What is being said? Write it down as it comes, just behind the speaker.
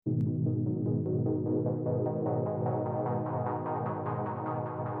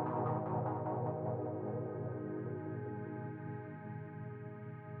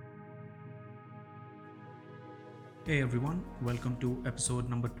Hey everyone, welcome to episode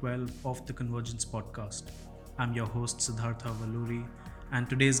number 12 of the Convergence podcast. I'm your host Siddhartha Valluri, and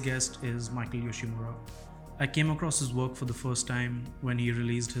today's guest is Michael Yoshimura. I came across his work for the first time when he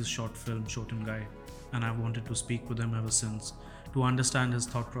released his short film Shotengai, and I've wanted to speak with him ever since to understand his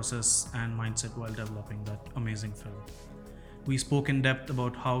thought process and mindset while developing that amazing film. We spoke in depth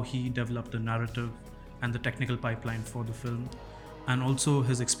about how he developed the narrative and the technical pipeline for the film, and also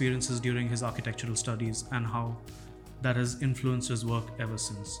his experiences during his architectural studies and how that has influenced his work ever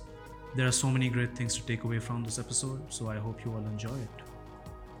since. There are so many great things to take away from this episode, so I hope you all enjoy it.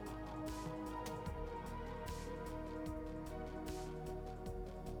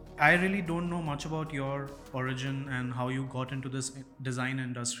 I really don't know much about your origin and how you got into this design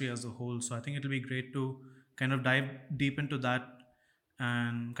industry as a whole. So I think it'll be great to kind of dive deep into that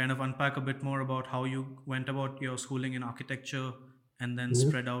and kind of unpack a bit more about how you went about your schooling in architecture and then Mhm.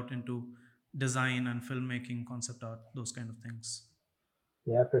 spread out into design and filmmaking, concept art, those kind of things.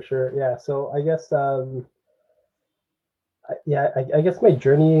 Yeah, for sure. Yeah, so I guess I guess my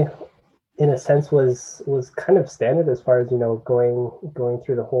journey in a sense was kind of standard as far as going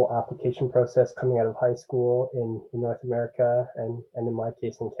through the whole application process coming out of high school in North America and in my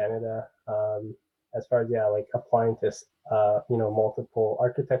case in Canada. As far as like applying to multiple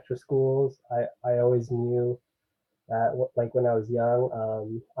architecture schools, I always knew that like when I was young,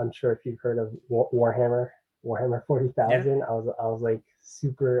 I'm sure if you've heard of Warhammer Yeah. 40,000, I was like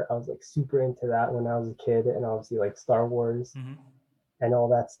super into that when I was a kid, and obviously like Star Wars Mm-hmm. and all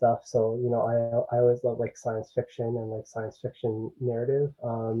that stuff. So I always loved like science fiction and like science fiction narrative,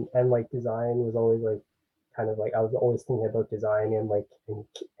 and like design was always like kind of like I was always thinking about design and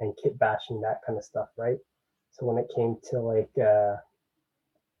kit bashing that kind of stuff, right? So when it came to like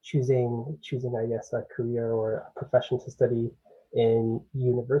choosing I guess a career or a profession to study in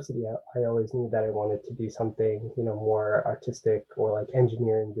university, I always knew that I wanted to do something more artistic or like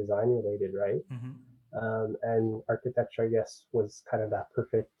engineering design related, right? Mm-hmm. And architecture, I guess, was kind of that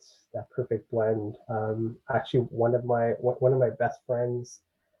perfect blend. Actually, one of my best friends,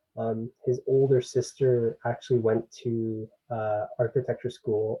 his older sister actually went to architecture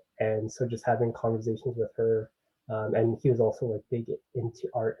school, and so just having conversations with her, and he was also like big into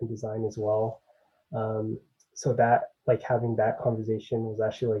art and design as well. Um, so that like having that conversation was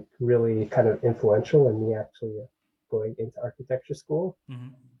actually like really kind of influential in me actually going into architecture school.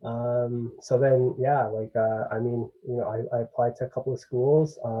 Mm-hmm. So then, yeah, like, I mean, I applied to a couple of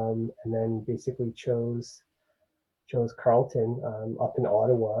schools, and then basically chose Carleton, up in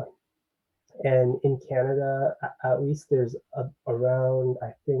Ottawa. And in Canada, at least there's around,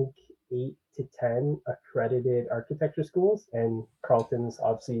 I think, 8 to 10 accredited architecture schools, and Carleton's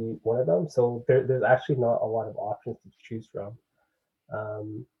obviously one of them. So there's actually not a lot of options to choose from.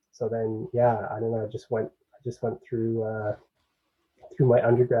 So then, yeah, I don't know. I just went through my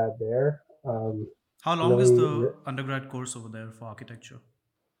undergrad there. How long is Really, the undergrad course over there for architecture?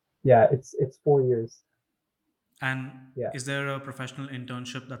 yeah, it's 4 years. And Yeah, is there a professional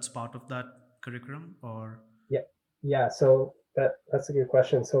internship that's part of that curriculum or? yeah, yeah. So that's a good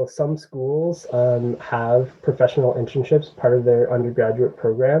question. So some schools have professional internships part of their undergraduate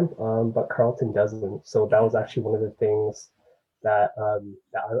program, but Carleton doesn't. So that was Mhm. actually one of the things that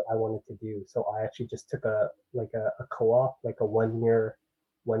I wanted to do. So I actually just took a co-op, like a 1 year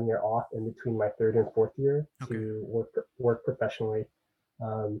off in between my third and fourth year Okay. to work professionally.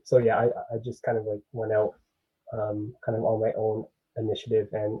 So yeah, I just kind of like went out, kind of on my own initiative,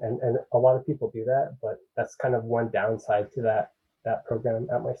 and a lot of people do that, but that's kind of one downside to that program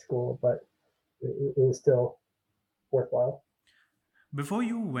at my school, but it was still worthwhile. Before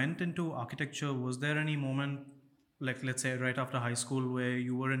you went into architecture, was there any moment, like let's say right after high school, where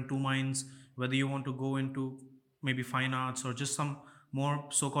you were in two minds whether you want to go into maybe fine arts or just some more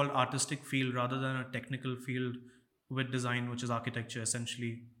so called artistic field rather than a technical field with design, which is architecture,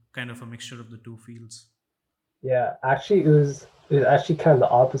 essentially kind of a mixture of the two fields? Yeah, actually it was actually kind of the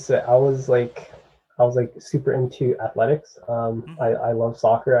opposite. I was like super into athletics. Hmm. I love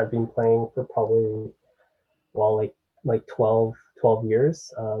soccer. I've been playing for probably, well, like 12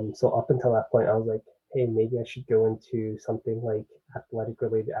 years. So up until that point, I was like, hey, maybe I should go into something like athletic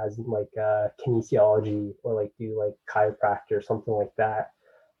related, as in like kinesiology, or like do like chiropractor or something like that.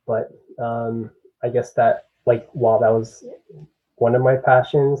 But I guess that, like, while that was one of my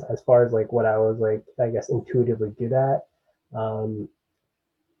passions, as far as like what I was like, I guess, intuitively good at, um,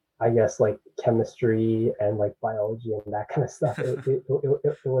 I guess like chemistry and like biology and that kind of stuff. It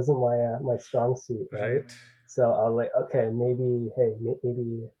wasn't my strong suit, right? Right. So I was like, okay, maybe, hey,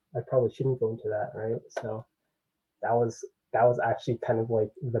 maybe I probably shouldn't go into that, right? So that was that was actually kind of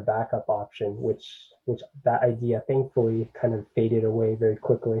like the backup option, which that idea thankfully kind of faded away very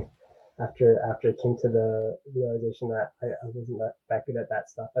quickly after I came to the realization that I wasn't that good at that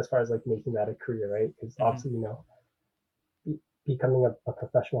stuff as far as like making that a career, right? Because Hmm. obviously, becoming a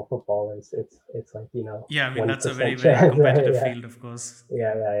professional footballer is it's like Yeah, I mean, one that's a very, percent very chance, right? competitive Yeah, field, of course.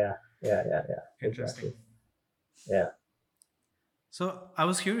 yeah, exactly. Interesting. Yeah. So I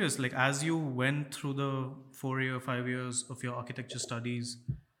was curious, like, as you went through the 4 year, 5 years of your architecture studies,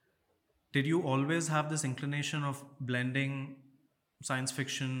 did you always have this inclination of blending science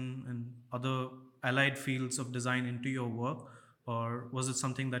fiction and other allied fields of design into your work? Or was it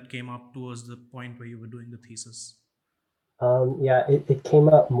something that came up towards the point where you were doing the thesis? Yeah, it came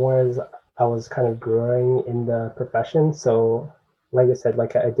up more as I was kind of growing in the profession. So, like I said,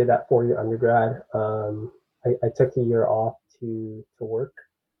 like I did that 4 year undergrad. I took a year off to work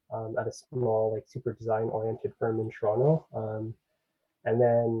at a small, like super design oriented firm in Toronto. And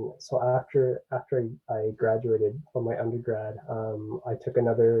then, so after I graduated from my undergrad, I took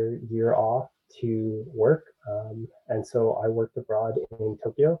another year off to work. And so I worked abroad in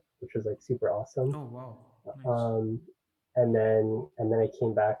Tokyo, which was like super awesome. Oh, wow. Nice. Um, and then I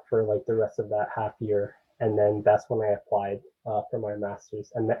came back for like the rest of that half year, and then that's when I applied for my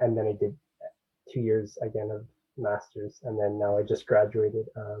master's, and then I did 2 years again of master's, and then now I just graduated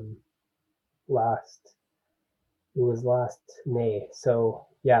last it was last May. So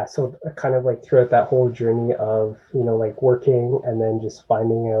yeah, so kind of like throughout that whole journey of like working and then just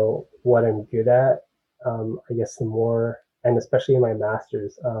finding out what I'm good at. I guess the more, and especially in my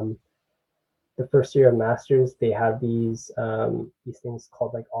masters, the first year of masters, they have these things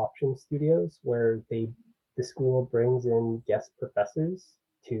called like option studios where the school brings in guest professors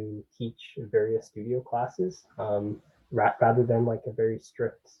to teach various studio classes, rather than like a very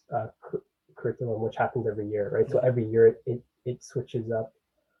strict curriculum, which happens every year, right? So Hmm. every year it switches up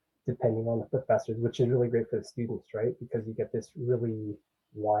depending on the professors, which is really great for the students, right? Because you get this really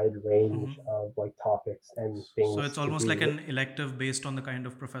wide range Hmm. of like topics and So things it's to almost like do. an elective based on the kind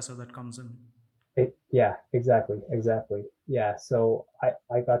of professor that comes in. Yeah, exactly. Yeah, so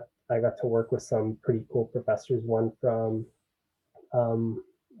I got to work with some pretty cool professors. Um,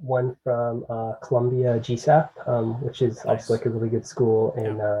 one from Columbia GSAP, which is obviously Nice. like a really good school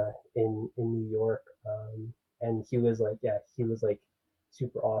Yeah. in New York. And he was like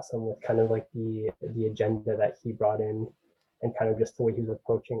super awesome with kind of like the agenda that he brought in, and kind of just the way he was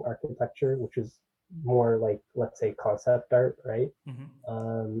approaching architecture, which is more like, let's say, concept art, right? Hmm.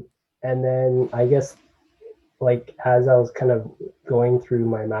 Um, and then I guess, like, as I was kind of going through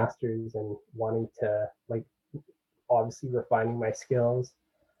my masters and wanting to, like, obviously refining my skills,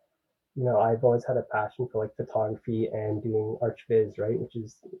 I've always had a passion for like photography and doing archviz, right? Which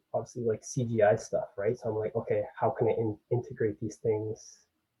is obviously like CGI stuff, right? So I'm like, okay, how can I integrate these things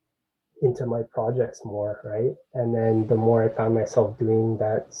into my projects more, right? And then the more I found myself doing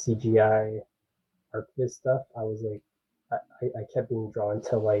that CGI ArcViz stuff, I was like, I kept being drawn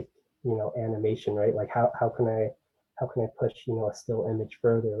to like, animation, right? Like how can I push, a still image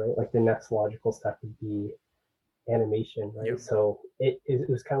further, right? Like the next logical step would be animation, Yeah. right? So it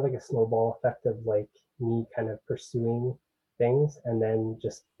was kind of like a snowball effect of like me kind of pursuing things and then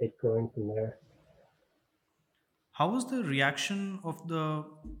just it growing from there. How was the reaction of the,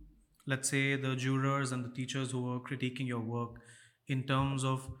 let's say, the jurors and the teachers who were critiquing your work in terms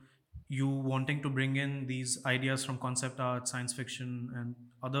of you wanting to bring in these ideas from concept art, science fiction, and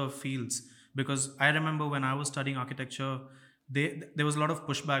other fields? Because I remember when I was studying architecture, there was a lot of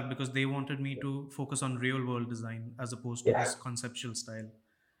pushback because they wanted me to focus on real world design as opposed to Yeah, this conceptual style.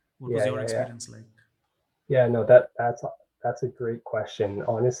 What was yeah, your yeah, yeah. experience like? Yeah, no, that's a great question.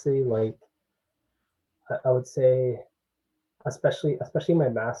 Honestly, like I would say, especially my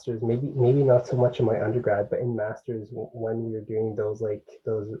masters, maybe not so much in my undergrad, but in masters, when we were doing those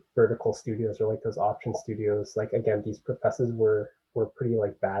vertical studios or like those option studios, like again, these professors were pretty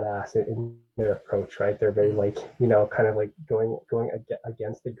like badass in their approach, right? They're very Hmm. like, kind of like going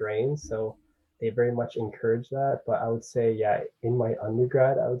against the grain, so they very much encourage that. But I would say, yeah, in my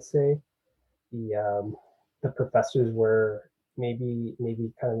undergrad, I would say the um, the professors were maybe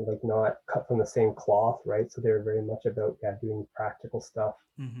kind of like not cut from the same cloth, right? So they were very much about, yeah, doing practical stuff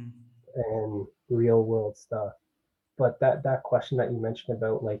Hmm. and real world stuff. But that question that you mentioned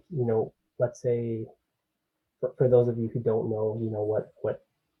about, like, let's say, for those of you who don't know,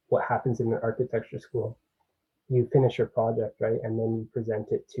 what happens in an architecture school, you finish your project, right, and then you present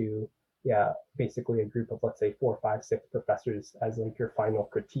it to, yeah, basically a group of, let's say, four, five, six professors as like your final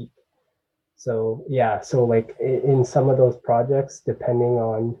critique. So yeah, so like in some of those projects, depending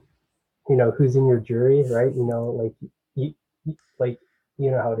on who's in your jury, right? Like you like you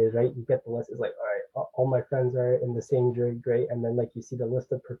know how it is, right? You get the list. It's like, all right, all my friends are in the same grade, great. And then like you see the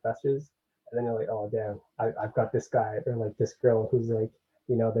list of professors, and then you're like, oh damn, I've got this guy or like this girl who's like,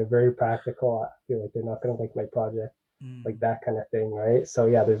 they're very practical. I feel like they're not gonna like my project, like Mm. that kind of thing, right? So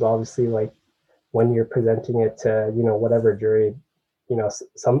yeah, there's obviously like when you're presenting it to whatever jury,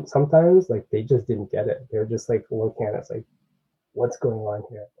 sometimes like they just didn't get it. They're just like looking at it, it's like, what's going on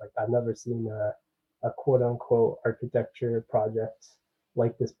here? Like I've never seen a quote unquote architecture project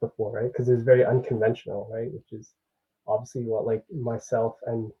like this before, right? Because it's very unconventional, right? Which is obviously what like myself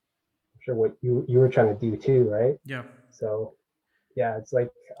and I'm sure what you were trying to do too, right? Yeah. So yeah, it's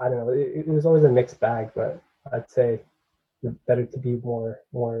like I don't know. It was always a mixed bag, but I'd say it's better to be more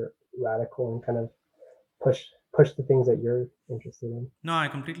radical and kind of push the things that you're interested in. No, I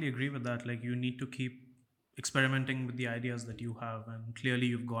completely agree with that. Like, you need to keep experimenting with the ideas that you have, and clearly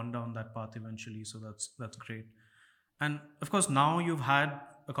you've gone down that path eventually. So that's great. And of course, now you've had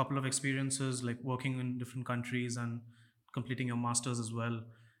a couple of experiences, like working in different countries and completing your masters as well.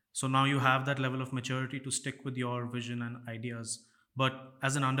 So now you have that level of maturity to stick with your vision and ideas. But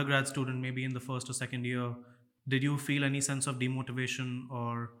as an undergrad student, maybe in the first or second year, did you feel any sense of demotivation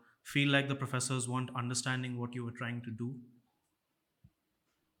or feel like the professors weren't understanding what you were trying to do?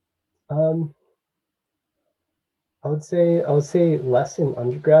 Um, I would say less in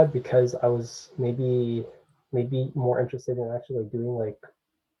undergrad because I was maybe more interested in actually doing like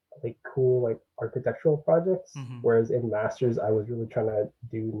cool like architectural projects, Hmm. whereas in masters I was really trying to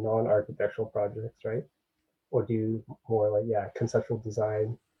do non-architectural projects, right? Or do more like conceptual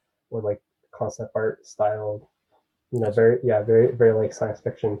design or like concept art style, I see. very like science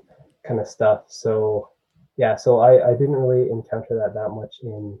fiction kind of stuff. So yeah, so I didn't really encounter that much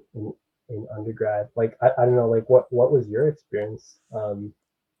in undergrad. Like I don't know, like what was your experience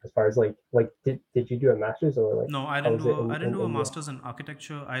as far as like did you do a master's or like No, how was it I didn't in do a India? master's in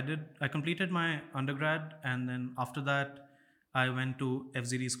architecture. I completed my undergrad, and then after that I went to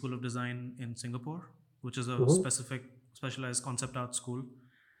FZD School of Design in Singapore, which is a Mm-hmm. specialized concept art school.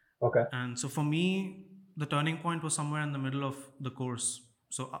 Okay. And so for me, the turning point was somewhere in the middle of the course.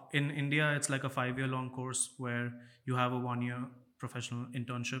 So in India, it's like a 5 year long course where you have a 1 year professional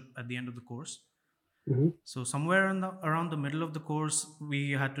internship at the end of the course. Mm-hmm. So somewhere in the around the middle of the course, we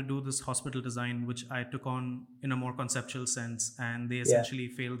had to do this hospital design, which I took on in a more conceptual sense, and they Yeah. essentially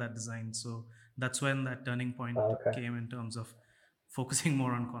failed that design. So that's when that turning point Okay. came in terms of focusing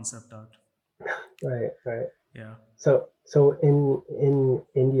more on concept art. Right. Yeah. So in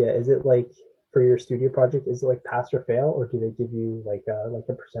India, is it like for your studio project, is it like pass or fail, or do they give you like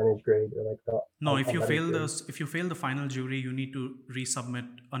a percentage grade or like No, a letter grade? if you fail the final jury, you need to resubmit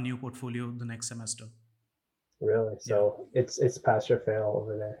a new portfolio the next semester. Really? Yeah, So it's pass or fail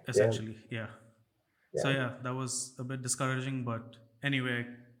over there. Damn. essentially. Yeah. So Yeah. yeah, that was a bit discouraging, but anyway,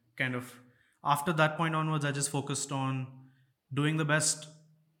 kind of after that point onwards, I just focused on doing the best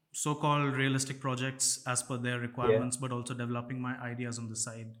so-called realistic projects as per their Yeah. requirements, but also developing my ideas on the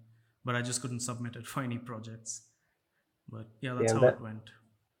side. But I just couldn't submit it for any projects. But yeah, that's Damn how that. it went.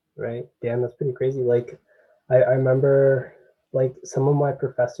 Right. Damn, that's pretty crazy. Like, I remember like some of my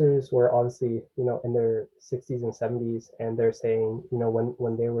professors were obviously in their 60s and 70s, and they're saying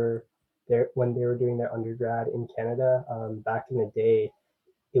when they were there when they were doing their undergrad in Canada back in the day,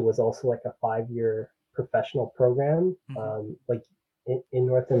 it was also like a 5 year professional program. Hmm. Like in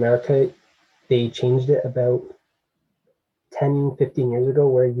North America, they changed it about 10-15 years ago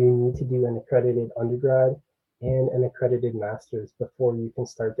where you need to do an accredited undergrad and an accredited master's before you can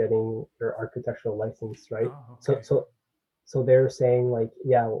start getting your architectural license, right? Oh, So okay. so so they're saying like,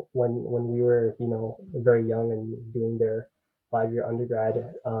 yeah, when we were very young and doing their 5 year undergrad,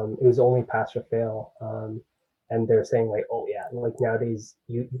 it was only pass or fail. And they're saying like, oh yeah, like nowadays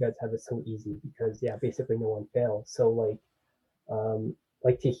you guys have it so easy because yeah, basically no one fails. So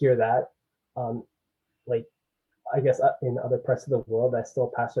like to hear that, um, like I guess in other parts of the world that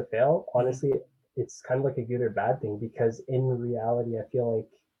still pass or fail, Hmm. honestly, it's kind of like a good or bad thing because in reality, I feel like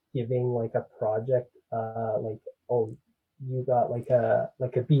giving like a project, like oh, you got like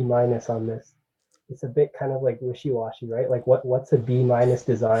a B minus on this. It's a bit kind of like wishy washy, right? Like what's a B minus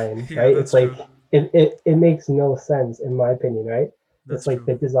design, Yeah, right? It's that's like true. it makes no sense in my opinion, right? It's That's like true.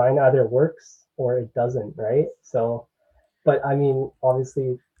 the design either works or it doesn't, right? So, but I mean,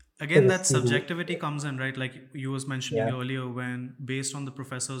 obviously, for Again, the that student, subjectivity comes in, right? Like you was mentioning yeah, earlier, when based on the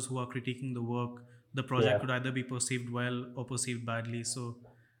professors who are critiquing the work, the project yeah, could either be perceived well or perceived badly. So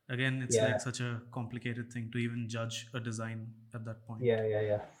again, it's like yeah. such a complicated thing to even judge a design at that point.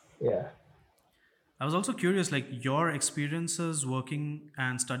 Yeah. I was also curious, like your experiences working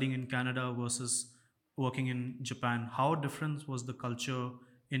and studying in Canada versus working in Japan, how different was the culture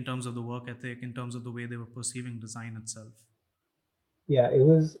in terms of the work ethic, in terms of the way they were perceiving design itself? Yeah, it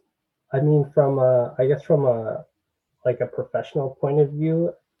was. I mean, from I guess from a like a professional point of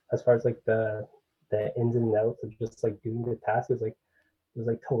view, as far as like the ins and outs of just like doing the task is like it was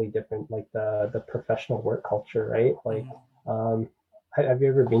like totally different. Like the professional work culture, right? Like, Mhm. um, have you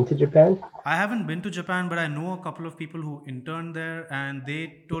ever been to Japan? I haven't been to Japan, but I know a couple of people who interned there, and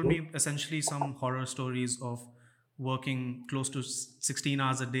they told Mhm. me essentially some horror stories of working close to 16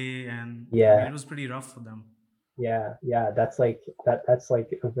 hours a day, and I mean, it Yeah, was pretty rough for them. yeah. That's like That's like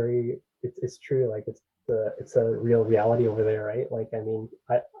a very. It's true. Like it's a real reality over there, right? Like I mean,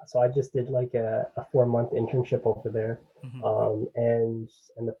 I just did like a 4 month internship over there, Hmm. and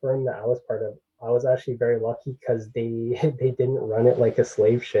the firm that I was part of, I was actually very lucky because they they didn't run it like a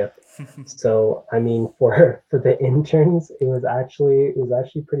slave ship. So I mean, for the interns, it was actually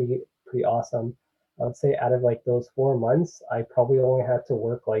pretty awesome. I would say out of like those 4 months, I probably only had to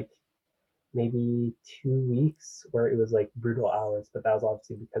work like maybe 2 weeks where it was like brutal hours, but that was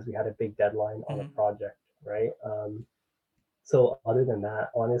obviously because we had a big deadline on a Hmm. project, right? So other than that,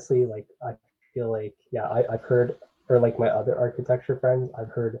 honestly, like I feel like yeah, I've heard or like my other architecture friends, I've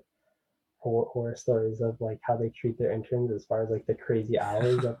heard horror stories of like how they treat their interns as far as like the crazy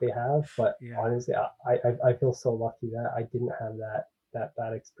hours that they have. But Yeah, honestly, I feel so lucky that I didn't have that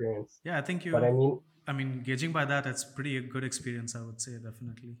bad experience. yeah. I think But I you. mean, I mean, gauging by that, it's pretty a good experience. I would say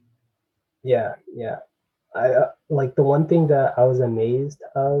definitely. yeah. I like the one thing that I was amazed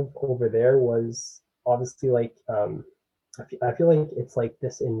of over there was obviously like I feel like it's like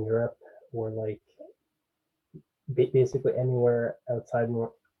this in Europe or like basically anywhere outside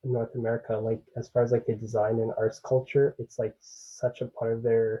North America. Like as far as like the design and arts culture, it's like such a part of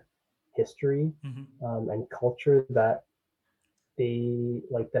their history Hmm. and culture that they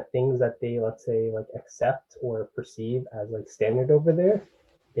like the things that they let's say like accept or perceive as like standard over there.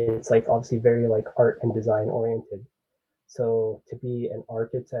 It's like obviously very like art and design oriented. So to be an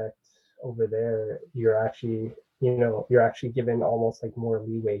architect over there, you're actually given almost like more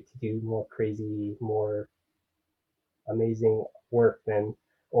leeway to do more crazy, more amazing work than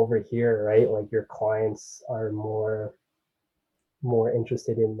over here, right? Like your clients are more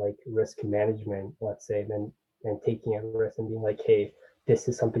interested in like risk management, let's say, than taking a risk and being like, hey, this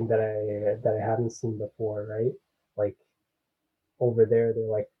is something that I haven't seen before, right? Like over there they're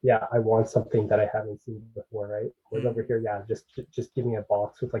like, yeah, I want something that I haven't seen before, right? Whereas over Mm, here, yeah, just give me a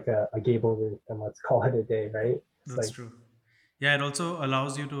box with like a gable roof and let's call it a day, right? It's that's like, true. Yeah, it also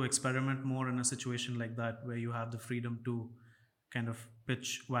allows you to experiment more in a situation like that where you have the freedom to kind of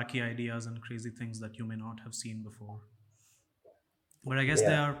pitch wacky ideas and crazy things that you may not have seen before. But I guess yeah,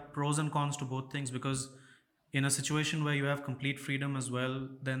 there are pros and cons to both things, because in a situation where you have complete freedom as well,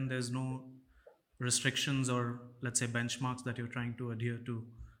 then there's no restrictions or, let's say, benchmarks that you're trying to adhere to.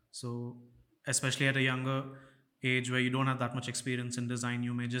 So especially at a younger age where you don't have that much experience in design,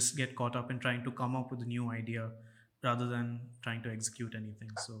 you may just get caught up in trying to come up with a new idea rather than trying to execute anything.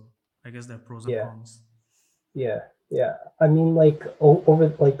 So I guess there are pros and yeah, cons. yeah, yeah. I mean, like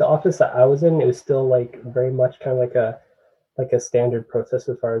over like the office that I was in, it was still like very much kind of like a standard process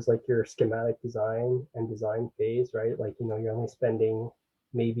as far as like your schematic design and design phase, right? Like, you're only spending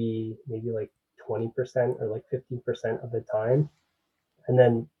maybe like 20% or like 15% of the time. And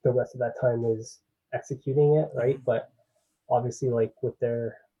then the rest of that time is executing it, right? Hmm. But obviously like with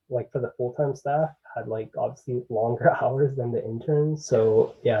their like for the full-time staff had like obviously longer hours than the interns. Yeah,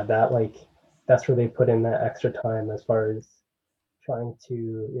 So yeah, that's where they put in that extra time as far as trying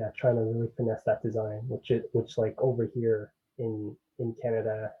to really finesse that design, which like over here in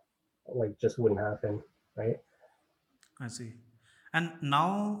Canada like just wouldn't happen, right? I see. And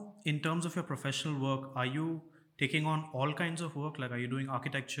now, in terms of your professional work, are you taking on all kinds of work? Like, are you doing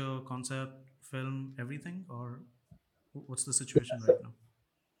architecture, concept, film, everything? Or what's the Yeah, situation right so now?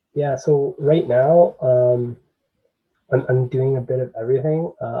 so right now, I'm doing a bit of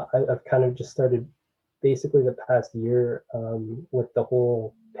everything. I've kind of just started basically the past year with the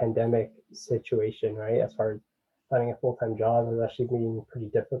whole pandemic situation, right? As far as finding a full time job has actually been pretty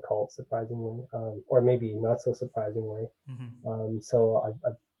difficult, surprisingly, or maybe not so surprisingly. Hmm. So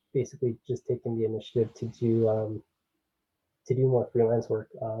I've basically just taken the initiative to do more freelance work,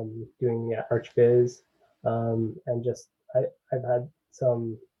 doing ArchViz, and just I've had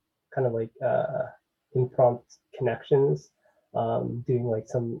some kind of like impromptu connections, doing like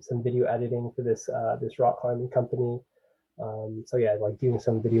some video editing for this rock climbing company. So yeah, like doing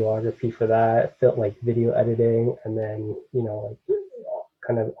some videography for that, felt like video editing, and then like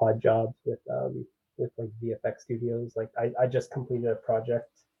kind of odd jobs with like VFX studios. Like I just completed a project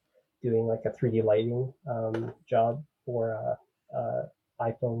doing like a 3D lighting job for a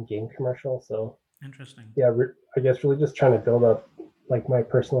iPhone game commercial. So Interesting. yeah, I guess really just trying to build up like my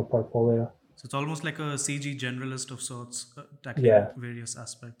personal portfolio. So it's almost like a CG generalist of sorts, tackling Yeah, various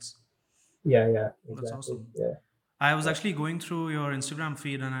aspects. yeah, That's exactly. awesome. Yeah, I was yeah. actually going through your Instagram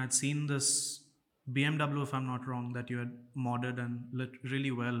feed and I had seen this BMW, if I'm not wrong, that you had modded and lit really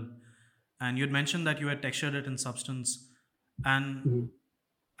well. And you had mentioned that you had textured it in Substance. And Mhm.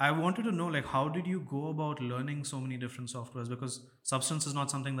 I wanted to know, like, how did you go about learning so many different softwares? Because Substance is not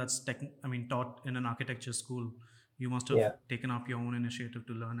something that's taught in an architecture school. You must have Yeah, taken up your own initiative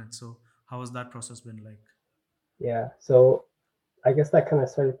to learn it. So how has that process been like? yeah. So I guess that kind of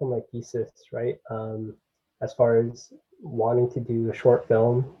started from my thesis, right? As far as wanting to do a short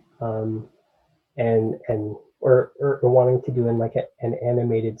film, and or wanting to do in like an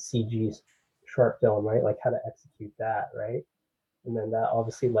animated CG short film, right? Like how to execute that, right? And then that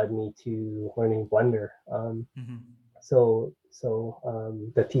obviously led me to learning Blender. Hmm.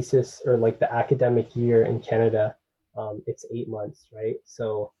 The thesis or like the academic year in Canada, it's 8 months, right?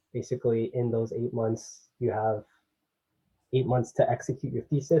 So basically, in those 8 months, you have 8 months to execute your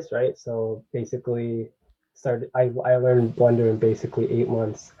thesis, right? So basically, I learned Blender in basically 8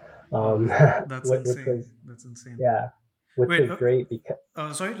 months, Oh, um, that's which was insane. That's insane. yeah, which Wait, was great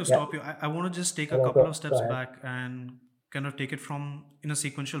because sorry to yeah, stop you. I want to just take I a know, couple of go steps ahead. back and kind of take it from in a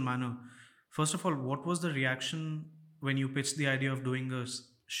sequential manner. First of all, what was the reaction when you pitched the idea of doing a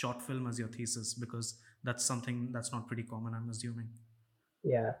short film as your thesis? Because that's something that's not pretty common, I'm assuming.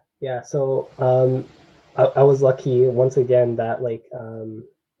 Yeah, yeah. So I was lucky once again that like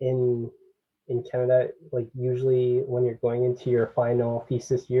in in Canada, like usually when you're going into your final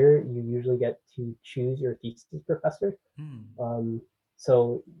thesis year, you usually get to choose your thesis professor. Hmm. Um,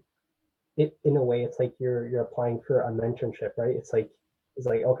 so it in a way it's like you're applying for a mentorship, right? It's like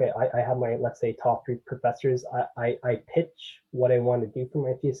okay, I have my, let's say, top three professors. I pitch what I want to do for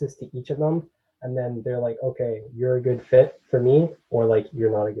my thesis to each of them, and then they're like, okay, you're a good fit for me, or like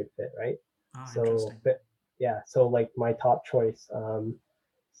you're not a good fit, right? Ah, So interesting. but yeah, so like my top choice,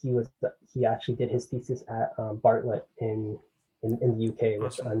 he was he actually did his thesis at Bartlett in the UK,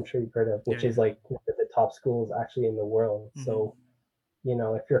 which Awesome. I'm sure you've heard of, Yeah, which is yeah. like one of the top schools actually in the world. So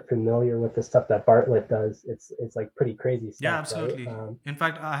Hmm. if you're familiar with the stuff that Bartlett does, it's like pretty crazy Yeah, stuff, right? absolutely. In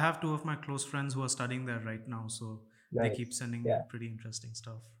fact, I have two of my close friends who are studying there right now, so they keep Nice. sending me Yeah. pretty interesting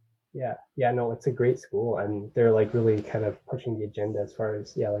stuff. Yeah. No, it's a great school, and they're like really kind of pushing the agenda as far as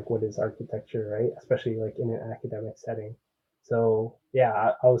yeah, like what is architecture, right? Especially like in an academic setting. So yeah,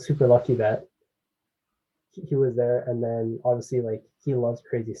 I was super lucky that he was there, and then obviously like he loves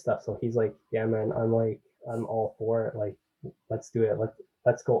crazy stuff, so he's like, yeah, man, I'm all for it. Like, let's do it.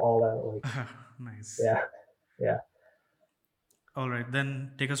 Let's go all out. Like, Nice. yeah, yeah. All right,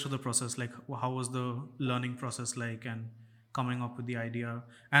 then take us through the process. Like, how was the learning process like, and coming up with the idea?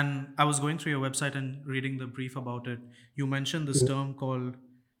 And I was going through your website and reading the brief about it. You mentioned this term called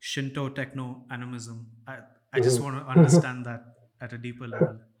Shinto techno animism. I just Mhm. want to understand that at a deeper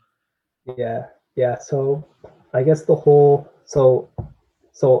level. Yeah, yeah. So I guess so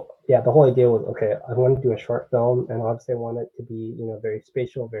yeah, the whole idea was okay. I want to do a short film, and obviously I want it to be very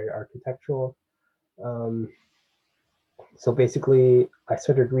spatial, very architectural. Um, so basically, I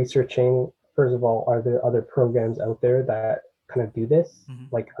started researching. First of all, are there other programs out there that kind of do this, Hmm.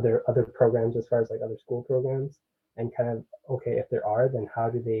 like other programs as far as like other school programs, and kind of okay, if there are, then how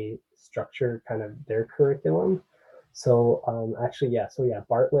do they structure kind of their curriculum? So actually, yeah, so yeah,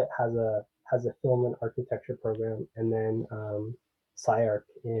 Bartlett has a film and architecture program, and then SciArc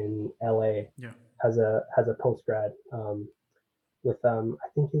in LA Yeah. has a post grad with I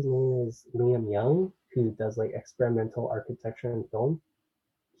think his name is Liam Young, who does like experimental architecture and film.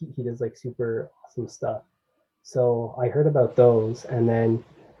 He does like super awesome stuff. So I heard about those, and then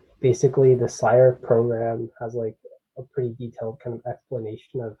basically the Sire program has like a pretty detailed kind of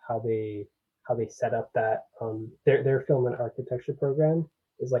explanation of how they set up that their film and architecture program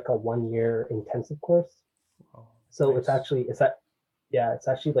is like a 1 year intensive course. Wow. So Nice. it's that yeah, it's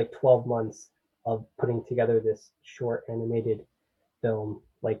actually like 12 months of putting together this short animated film,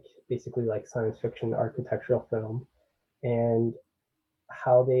 like basically like science fiction architectural film. And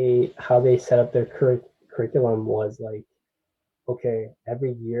how they set up their curriculum was like, okay,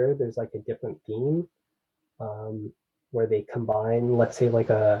 every year there's like a different theme, um, where they combine, let's say, like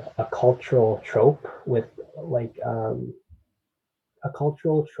a cultural trope with like a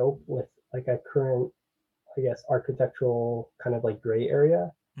cultural trope with like a current, I guess, architectural kind of like gray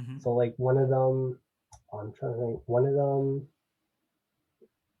area. Hmm. So like one of them, I'm trying to think, one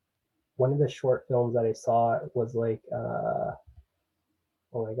of the short films that I saw was like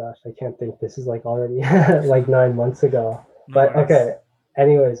Oh my gosh, I can't think. This is like already like 9 months ago. No But worries. okay.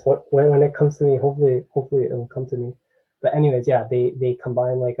 Anyways, when it comes to me, hopefully it'll come to me. But anyways, yeah, they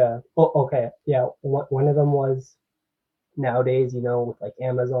combine like a. Oh, okay, yeah. One of them was nowadays, with like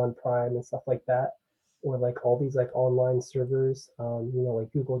Amazon Prime and stuff like that, or like all these like online servers,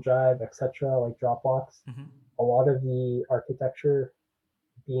 like Google Drive, etc., like Dropbox. Mm-hmm. A lot of the architecture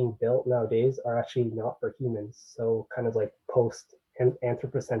being built nowadays are actually not for humans. So kind of like post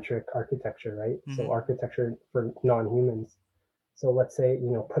anthropocentric architecture, right? So Mm-hmm. architecture for non-humans. So let's say,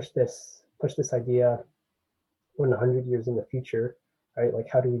 push this idea 100 years in the future, right? Like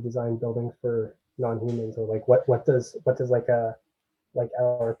how do we design buildings for non-humans, or like what does like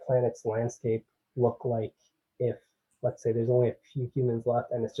our planet's landscape look like if, let's say, there's only a few humans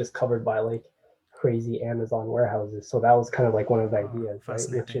left and it's just covered by like crazy Amazon warehouses. So that was kind of like one of the ideas, right? Which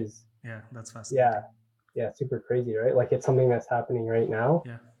Fascinating. is, Yeah, that's yeah, fascinating. yeah, super crazy, right? Like it's something that's happening right now.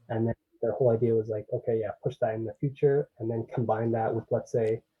 Yeah. And then their whole idea was like, okay, yeah, push that in the future and then combine that with, let's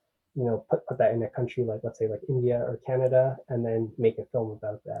say, put that in a country like, let's say, like India or Canada, and then make a film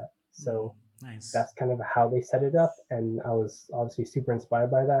about that. Mm, So nice. that's kind of how they set it up. And I was obviously super inspired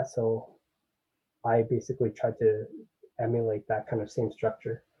by that. So I basically tried to emulate that kind of same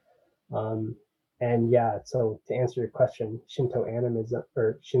structure. Um, and yeah, so to answer your question, Shinto animism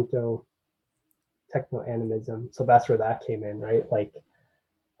or Shinto techno animism. So that's where that came in, right? Like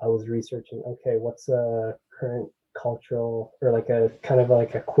I was researching, okay, what's a current cultural, or like a kind of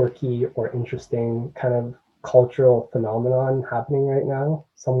like a quirky or interesting kind of cultural phenomenon happening right now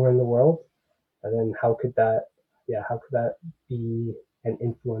somewhere in the world, and then how could that be an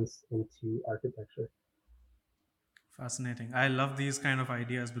influence into architecture? Fascinating. I love these kind of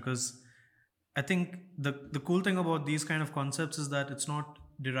ideas because I think the cool thing about these kind of concepts is that it's not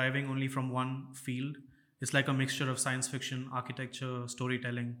deriving only from one field. It's like a mixture of science fiction, architecture,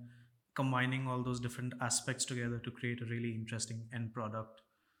 storytelling, combining all those different aspects together to create a really interesting end product.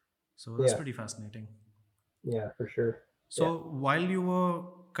 So that's Yeah, pretty fascinating. yeah, for sure. Yeah, So while you were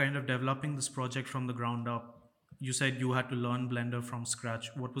kind of developing this project from the ground up, you said you had to learn Blender from scratch.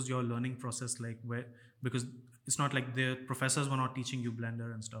 What was your learning process like? Where, because it's not like the professors were not teaching you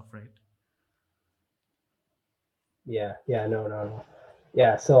Blender and stuff, right? yeah, no, no, no.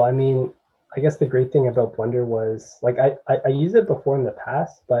 Yeah, so I mean, I guess the great thing about Blender was like I used it before in the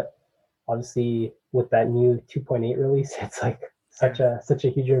past, but obviously with that new 2.8 release, it's like Yeah, such a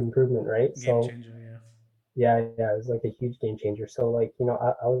huge improvement, right? game So changer. Yeah. yeah, it was like a huge game changer. So like,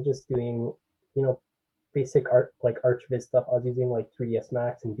 I was just doing, you know, basic art, like ArchViz stuff. I was using like 3ds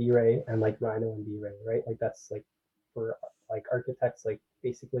Max and V-Ray and like Rhino and V-Ray, right? Like that's like for like architects, like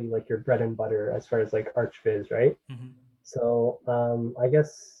basically like your bread and butter as far as like ArchViz, right? Hmm. So I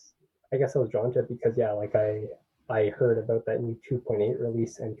guess I was drawn to it because, yeah, like I heard about that new 2.8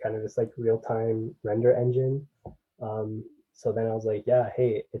 release and kind of this like real time render engine. So then I was like, yeah,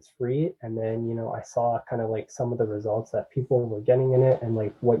 hey, it's free. And then, I saw kind of like some of the results that people were getting in it and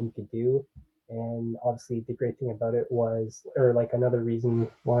like what you could do. And obviously, the great thing about it was, or like another reason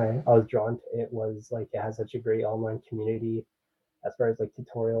why I was drawn to it was like it has such a great online community as far as like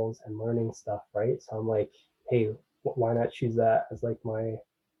tutorials and learning stuff, right? So I'm like, hey, why not choose that as like my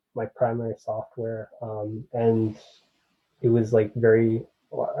primary software? And it was like very,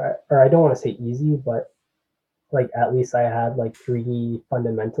 or I don't want to say easy, but like at least I had like 3D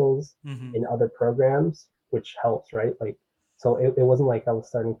fundamentals Hmm. in other programs, which helps, right? Like, so it wasn't like I was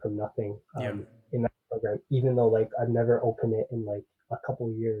starting from nothing Yeah. in that program, even though like I've never opened it in like a couple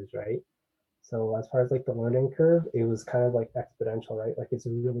of years, right? So as far as like the learning curve, it was kind of like exponential, right? Like it's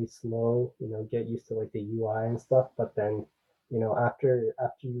really slow, get used to like the UI and stuff, but then, after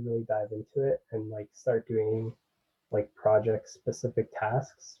you really dive into it and like start doing like project specific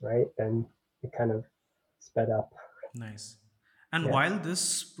tasks, right? Then it kind of sped up. Nice. And Yeah. while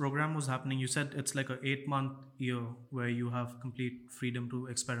this program was happening, you said it's like a 8 month year where you have complete freedom to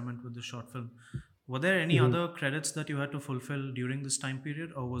experiment with the short film. Were there any Hmm. other credits that you had to fulfill during this time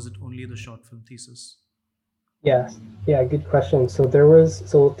period, or was it only the short film thesis? Yeah. Yeah. Good question.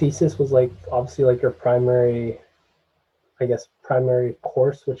 So thesis was like obviously like your primary, I guess, primary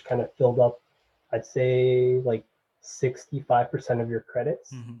course, which kind of filled up, I'd say, like 65% of your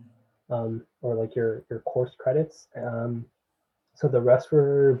credits, Hmm. or like your course credits. So the rest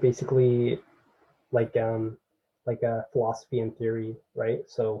were basically like a philosophy and theory, right?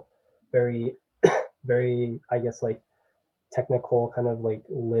 So very very, I guess, like technical kind of like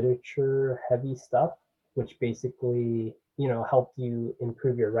literature heavy stuff, which basically helped you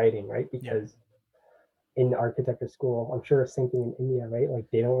improve your writing, right? Yeah. Because in architecture school, I'm sure same thing in India, right? Like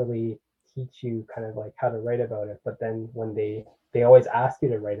they don't really teach you kind of like how to write about it, but then when they always ask you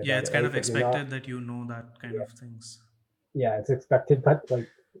to write Yeah, about it's it, kind right? of But you're not. expected that you know that kind Yeah, of things. yeah, it's expected, but like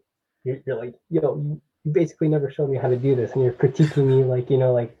you're like, you basically never showed me how to do this, and you're critiquing me like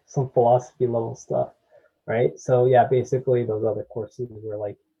like some philosophy level stuff, right? So yeah, basically those other courses were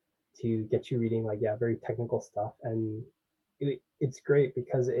like to get you reading like very technical stuff, and it's great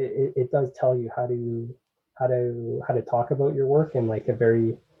because it does tell you how to talk about your work in like a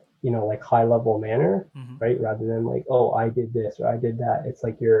very like high level manner, Hmm. right? Rather than like, oh, I did this or I did that. It's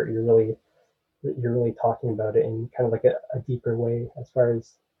like you're really talking about it in kind of like a deeper way as far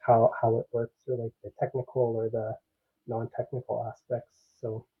as how it works, or like the technical or the non-technical aspects.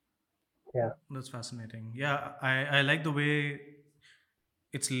 So yeah. That's fascinating. Yeah, I like the way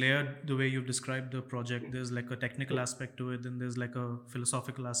it's layered, the way you've described the project. There's like a technical aspect to it, then there's like a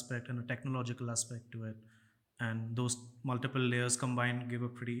philosophical aspect and a technological aspect to it. And those multiple layers combined give a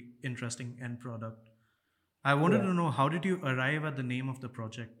pretty interesting end product. I wanted Yeah. to know, how did you arrive at the name of the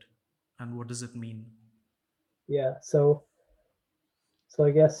project and what does it mean? Yeah. So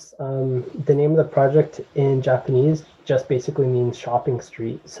I guess the name of the project in Japanese just basically means shopping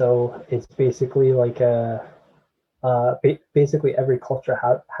street. So it's basically like basically every culture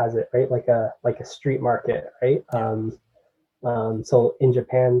has it, right? Like a street market, right? Yeah. So in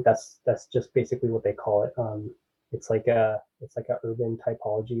Japan, that's just basically what they call it. It's like a urban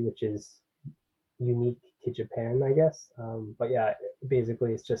typology, which is unique to Japan, I guess. But yeah,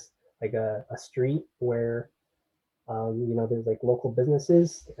 basically it's just like a street where there's like local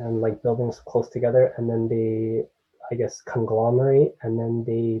businesses and like buildings close together, and then they, I guess, conglomerate, and then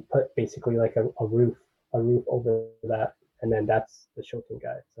they put basically like a roof over that, and then that's the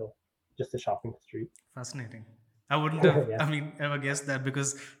Shoten-gai. So just a shopping street. Fascinating. I wouldn't have, Yeah. I mean, ever guessed that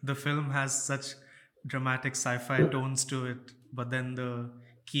because the film has such dramatic sci-fi tones to it, but then the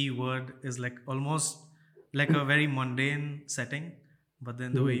key word is like almost like a very mundane setting, but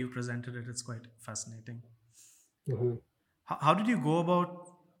then the way Hmm. you presented it, it's quite fascinating. Hmm. How did you go about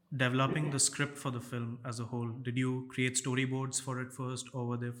developing the script for the film as a whole? Did you create storyboards for it first, or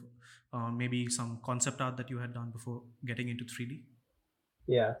were there maybe some concept art that you had done before getting into 3D?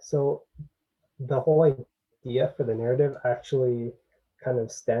 Yeah. So the whole idea for the narrative actually kind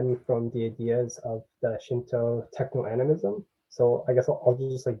of stemmed from the ideas of the Shinto techno-animism. So I guess I'll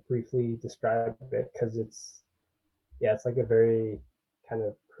just like briefly describe it because it's like a very kind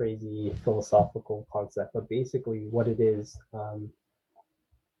of crazy philosophical concept. But basically, what it is,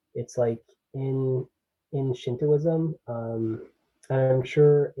 it's like in Shintoism, and I'm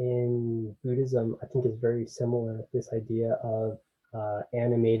sure in Buddhism, I think is very similar. This idea of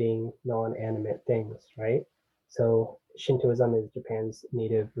animating non-animate things, right? So Shintoism is Japan's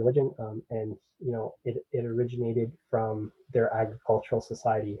native religion, and it originated from their agricultural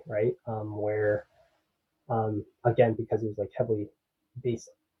society, right? Where again, because it was like heavily based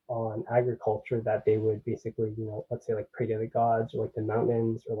on agriculture, that they would basically, let's say like pray to the gods or like the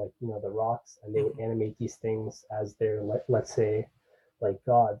mountains or like the rocks, and they would Hmm. animate these things as their, let's say, like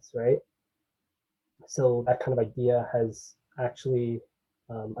gods, right? So that kind of idea has actually,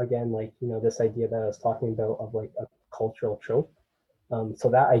 again, like this idea that I was talking about of like a cultural trope. So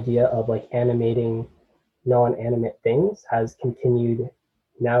that idea of like animating non-animate things has continued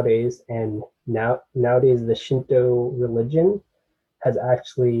nowadays, and nowadays the Shinto religion has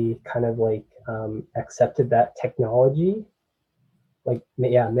actually kind of like accepted that technology, like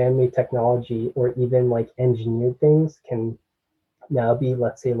yeah, man-made technology or even like engineered things can now be,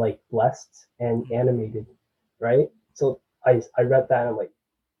 let's say, like blessed and Hmm. animated, right? So I read that and I'm like,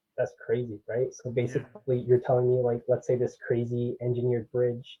 that's crazy, right? So Yeah. basically, you're telling me like, let's say this crazy engineered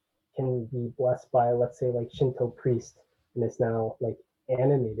bridge can be blessed by, let's say, like Shinto priest, and it's now like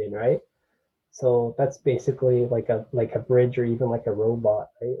animated, right? So that's basically like a bridge or even like a robot,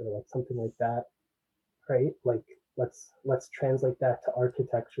 right? Or like something like that, right? Like let's translate that to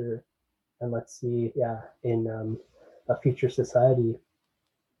architecture, and let's see, yeah, in a future society,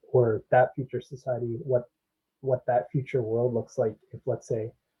 or that future society, what that future world looks like if, let's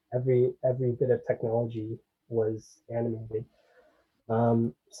say, every bit of technology was animated.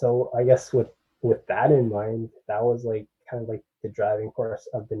 So I guess with that in mind, that was like kind of like the driving force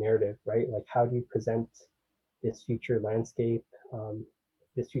of the narrative, right? Like how do you present this future landscape,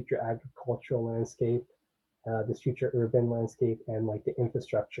 this future agricultural landscape, this future urban landscape, and like the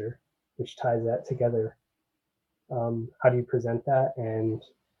infrastructure, which ties that together. How do you present that, and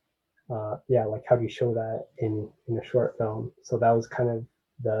yeah, like how do you show that in a short film? So that was kind of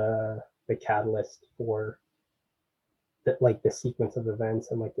the catalyst for like the sequence of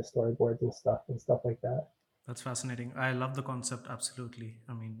events and like the storyboards and stuff like that. That's fascinating. I love the concept absolutely.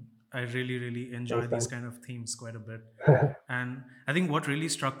 I mean, I really, really enjoy Thanks, these man. kind of themes quite a bit. And I think what really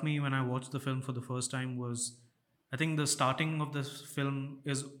struck me when I watched the film for the first time was I think the starting of this film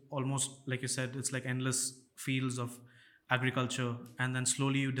is almost like you said, it's like endless fields of agriculture. And then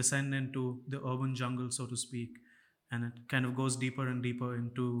slowly you descend into the urban jungle, so to speak. And it kind of goes deeper and deeper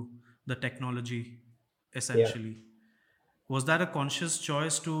into the technology, Yeah. essentially. Was that a conscious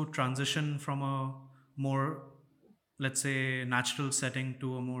choice to transition from a more, let's say, natural setting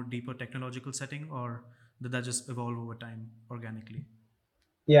to a more deeper technological setting, or did that just evolve over time organically?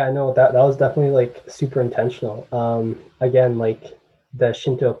 Yeah, no, that was definitely like super intentional. Again, like the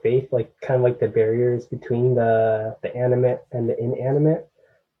Shinto faith, like kind of like the barriers between the animate and the inanimate.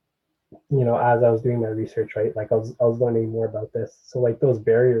 As I was doing my research, right, like I was learning more about this. So like those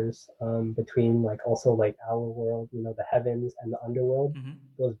barriers between like also like our world, the heavens and the underworld, Hmm.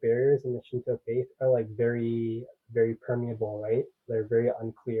 those barriers in the Shinto faith are like very very permeable, right? They're very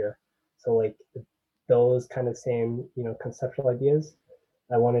unclear. So like those kind of same conceptual ideas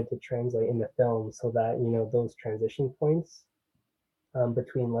I wanted to translate in the film so that those transition points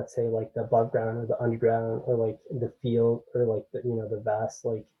between, let's say, like the above ground or the underground or like the field or like the vast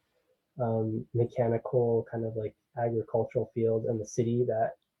like mechanical kind of like agricultural field and the city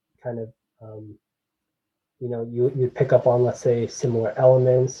that kind of um, you pick up on, let's say, similar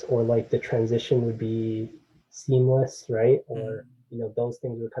elements, or like the transition would be seamless, right? Or Hmm. those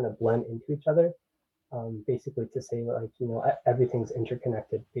things would kind of blend into each other, basically to say like everything's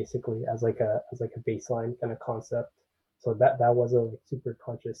interconnected, basically as like a baseline kind of concept. So that was a like super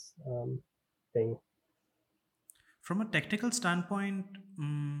conscious thing. From a technical standpoint,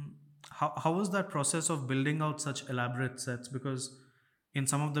 how was that process of building out such elaborate sets? Because in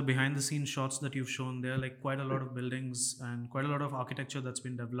some of the behind the scenes shots that you've shown, there are like quite a lot of buildings and quite a lot of architecture that's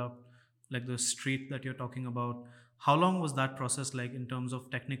been developed, like the street that you're talking about. How long was that process like in terms of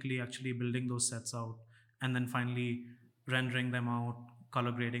technically actually building those sets out and then finally rendering them out,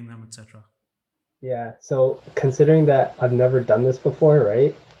 color grading them, etc.? Yeah, so considering that I've never done this before,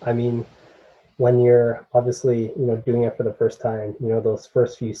 right? I mean, when you're obviously doing it for the first time, those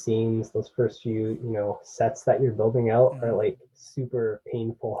first few scenes, those first few sets that you're building out are like super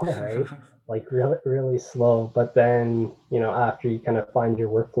painful, right? Like really really slow. But then after you kind of find your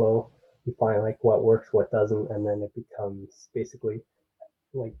workflow, you find like what works, what doesn't, and then it becomes basically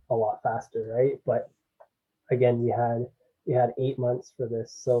like a lot faster, right? But again, we had 8 months for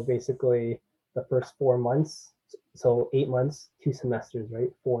this. So basically, the first 4 months, so 8 months, 2 semesters,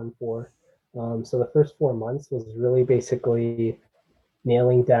 right? 4 and 4. So the first 4 months was really basically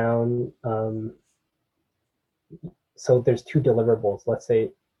nailing down. So there's two deliverables. Let's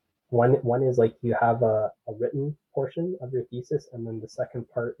say one is like you have a written portion of your thesis, and then the second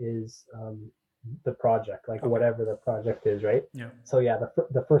part is the project, like Okay. whatever the project is, right? Yeah. So yeah,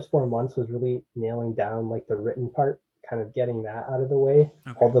 the first 4 months was really nailing down like the written part, kind of getting that out of the way,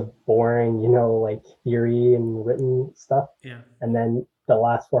 all Okay. the boring, like theory and written stuff, Yeah. and then the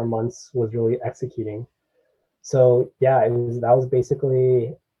last 4 months was really executing. So yeah, that was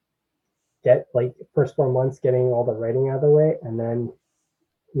basically get like first 4 months getting all the writing out of the way, and then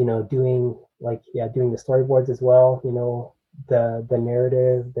doing like doing the storyboards as well, the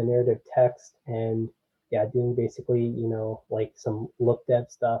narrative text, and yeah, doing basically like some look dev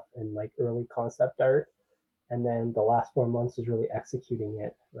stuff and like early concept art, and then the last 4 months is really executing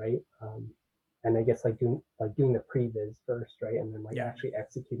it, right? And I guess like doing the previs first, right, and then like Yeah. actually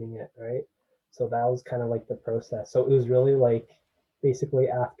executing it, right? So that was kind of like the process. So it was really like basically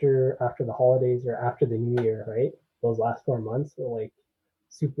after the holidays or after the new year, right? Those last 4 months were like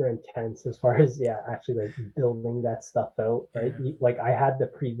super intense as far as actually like building that stuff out, right? Yeah. Like I had the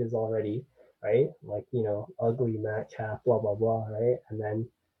previs already, right? Like ugly matte cap, blah blah blah, right? And then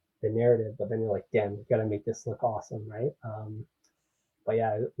the narrative, but then you're like, damn, you gotta make this look awesome, right? But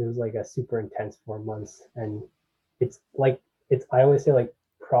yeah, it was like a super intense 4 months, and it's like I always say like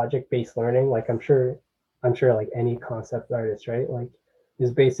project based learning. Like I'm sure like any concept artist, right? Like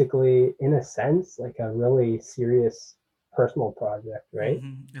is basically in a sense like a really serious personal project, right?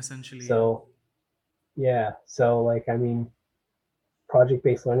 Essentially, yeah. So yeah, so like I mean, project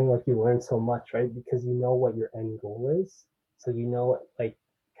based learning, like you learn so much, right? Because you know what your end goal is, so you know like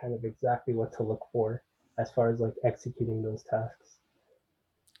kind of exactly what to look for as far as like executing those tasks.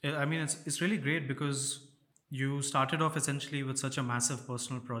 I mean, it's really great because you started off essentially with such a massive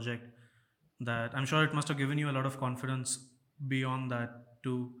personal project that I'm sure it must have given you a lot of confidence beyond that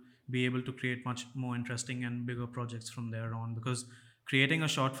to be able to create much more interesting and bigger projects from there on. Because creating a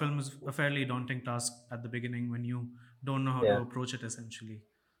short film is a fairly daunting task at the beginning when you don't know how to Yeah. approach it essentially.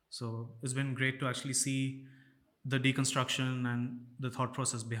 So it's been great to actually see the deconstruction and the thought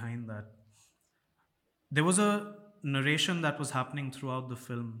process behind that. There was a narration that was happening throughout the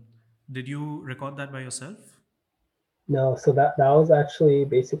film. Did you record that by yourself? No, so that was actually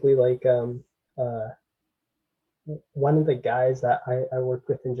basically like uh one of the guys that I worked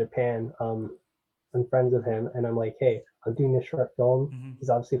with in Japan. I'm friends with him, and I'm like, hey, I'm doing this short film. Hmm. He's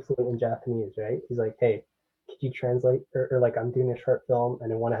obviously fluent in Japanese, right? He's like, hey, could you translate, or like I'm doing a short film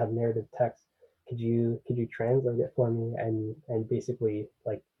and I want to have narrative text. Could you translate it for me and basically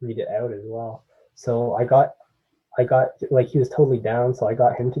like read it out as well? So I got like he was totally down, so I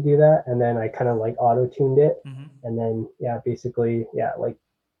got him to do that, and then I kind of like auto tuned it, Hmm. and then yeah, basically yeah, like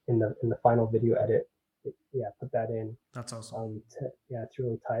in the final video edit, yeah, put that in, That's awesome. yeah, to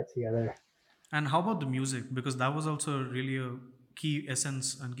really tie it together. And how about the music? Because that was also really a key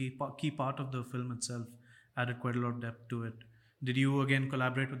essence and key part of the film itself. Added quite a lot of depth to it. Did you again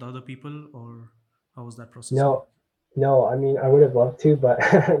collaborate with other people, or how was that process like? No, no, I mean, I would have loved to, but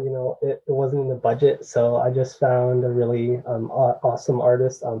it wasn't in the budget. So I just found a really awesome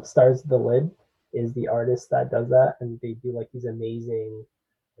artist. Stars the Lid is the artist that does that, and they do like these amazing,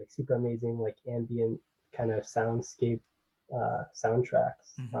 like super amazing, like ambient kind of soundscape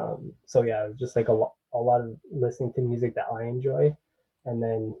soundtracks. Hmm. So yeah, it was just like a lot of listening to music that I enjoy, and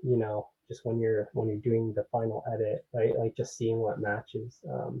then just when you're doing the final edit, right? Like just seeing what matches.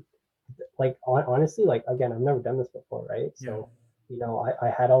 Like honestly, like again, I've never done this before, right? Yeah. So I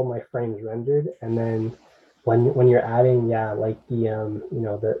had all my frames rendered, and then when you're adding, yeah, like the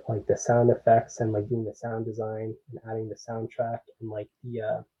like the sound effects and like doing the sound design and adding the soundtrack and like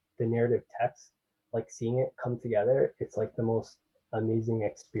the narrative text, like seeing it come together, it's like the most amazing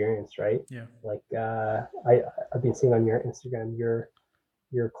experience, right? Yeah. Like I've been seeing on your Instagram,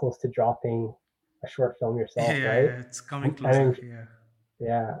 you're close to dropping a short film Yeah, yourself, yeah, right? yeah. It's coming And closer. I'm Yeah.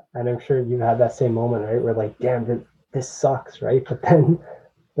 yeah, and I'm sure you've had that same moment, right? Where like, damn, this sucks, right?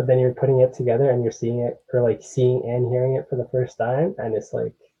 But then you're putting it together and you're seeing it, or like seeing and hearing it for the first time, and it's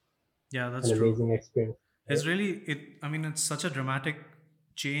like Yeah, that's an true. amazing experience, right? It's really it. I mean, it's such a dramatic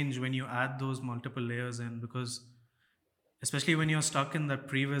change when you add those multiple layers in, because especially when you're stuck in that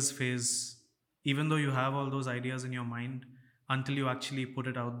previous phase, even though you have all those ideas in your mind, until you actually put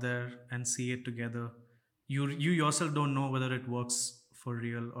it out there and see it together, you yourself don't know whether it works for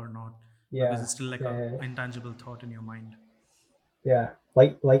real or not, because Yeah, it's still like a yeah, intangible thought in your mind. yeah.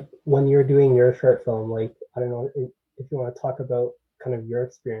 Like when you're doing your short film, like I don't know if you want to talk about kind of your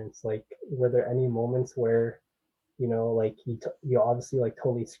experience. Like, were there any moments where like you obviously like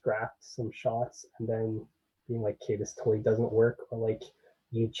totally scrapped some shots and then being like, okay, this totally doesn't work, or like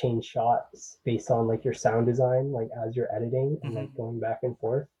you change shots based on like your sound design, like as you're editing and like Hmm. going back and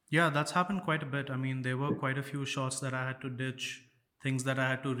forth. Yeah, that's happened quite a bit. I mean, there were quite a few shots that I had to ditch, things that I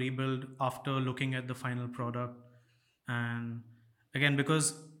had to rebuild after looking at the final product. And again,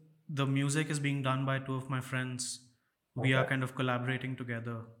 because the music is being done by two of my friends, we are Okay. kind of collaborating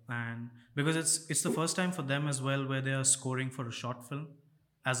together. And because it's the first time for them as well where they are scoring for a short film,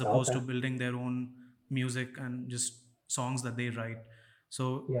 as opposed Okay. to building their own music and just songs that they write.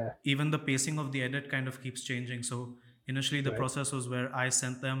 So Yeah. even the pacing of the edit kind of keeps changing. So initially the Right. process was where I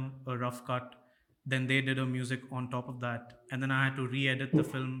sent them a rough cut, then they did a music on top of that, and then I had to re-edit the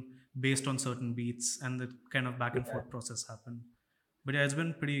film based on certain beats, and the kind of back and Yeah. forth process happened. But yeah, it's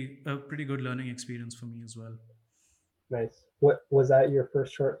been pretty good learning experience for me as well. Nice. What was that, your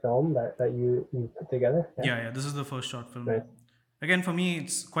first short film that you put together? Yeah. Yeah, this is the first short Nice. film. Again, for me,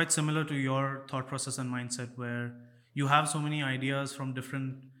 it's quite similar to your thought process and mindset, where you have so many ideas from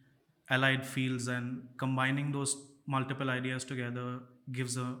different allied fields, and combining those multiple ideas together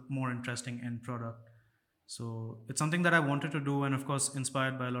gives a more interesting end product. So it's something that I wanted to do, and of course,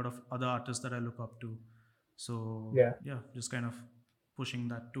 inspired by a lot of other artists that I look up to. So Yeah. yeah, just kind of pushing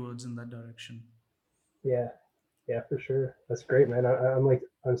that towards in that direction. Yeah. Yeah, for sure. That's great, man.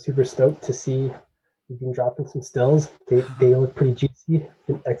 I'm super stoked to see you've been dropping some stills. They look pretty juicy.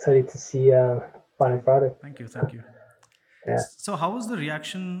 Been excited to see final Thank, product. thank you. Yeah. So, how was the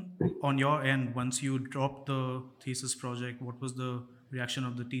reaction on your end once you dropped the thesis project? What was the reaction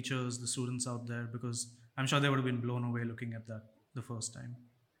of the teachers, the students out there? Because I'm sure they would have been blown away looking at that the first time.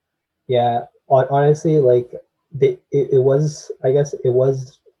 Yeah. Honestly, like it was, I guess it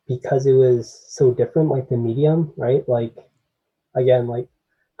was because it was so different, like the medium, right? Like again, like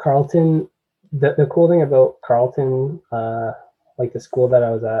Carleton, the cool thing about Carleton, like the school that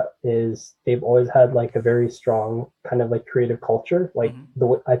I was at, is they've always had like a very strong kind of like creative culture. Like Hmm.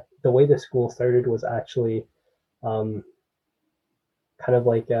 the way the school started was actually um, kind of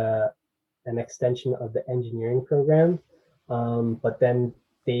like an extension of the engineering program. But then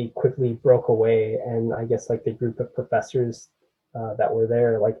they quickly broke away, and I guess like the group of professors that were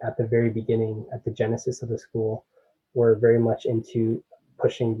there, like at the very beginning, at the genesis of the school, were very much into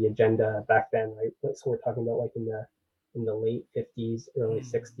pushing the agenda back then, right? So we're talking about like in the late 50s, early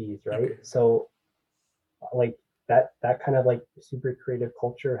Hmm. 60s, right? Okay. So like that kind of like super creative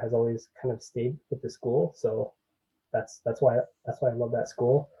culture has always kind of stayed with the school. So that's why I love that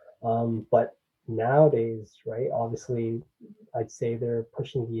school. But nowadays, right? Obviously, I'd say they're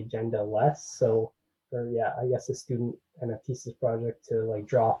pushing the agenda less. So, for yeah, I guess a student and a thesis project to like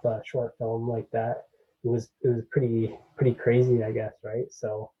drop a short film like that, it was pretty crazy, I guess, right?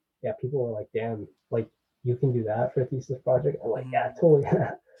 So yeah, people were like, "Damn, like you can do that for a thesis project." I'm like, Hmm. "Yeah, totally."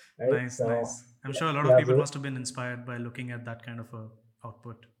 Right? Nice, So nice. I'm yeah, sure a lot of yeah, people must have been inspired by looking at that kind of a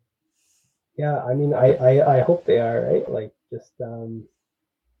output. yeah. I mean, I hope they are right. Like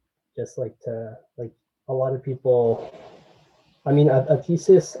just like to like a lot of people. I mean, a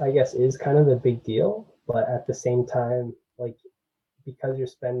thesis, I guess, is kind of a big deal, but at the same time, like because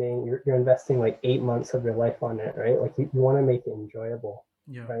you're investing like 8 months of your life on it, right? Like you want to make it enjoyable,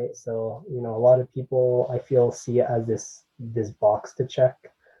 Yeah. right? So a lot of people I feel see it as this box to check,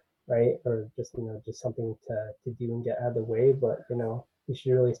 right? Or just just something to do and get out of the way. But you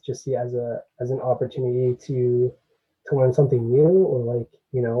should really just see it as an opportunity to learn something new, or like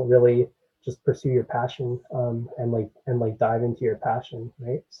really just pursue your passion, and like dive into your passion,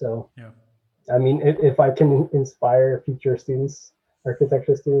 right? So Yeah. I mean, if I can inspire future students,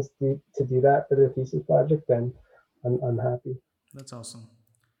 architecture students, to do that for their thesis project, then I'm happy. That's awesome.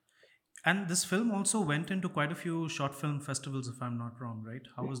 And this film also went into quite a few short film festivals, if I'm not wrong, right?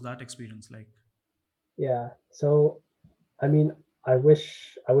 How was that experience like? Yeah. So I mean, I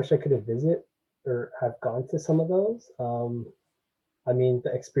wish I could have visited or have gone to some of those. I mean,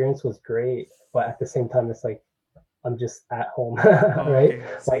 the experience was great, but at the same time, it's like I'm just at home, Oh, right?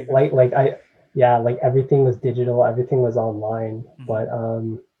 okay. Like Same. like like I yeah, like everything was digital, everything was online. Hmm. But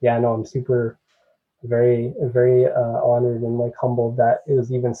yeah, no, I'm super very honored and like humbled that it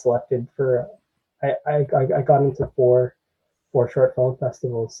was even selected for. I got into four short film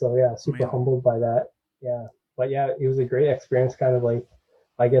festivals, so yeah, super Amazing. humbled by that. Yeah, but yeah, it was a great experience, kind of like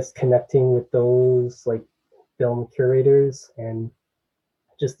I guess connecting with those like film curators and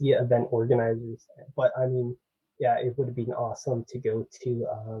just the event organizers. But I mean, yeah, it would have been awesome to go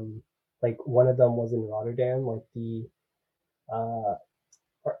to like one of them was in Rotterdam, like the uh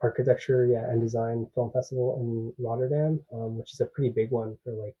architecture, yeah, and design film festival in Rotterdam, which is a pretty big one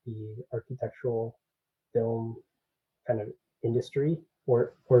for like the architectural film kind of industry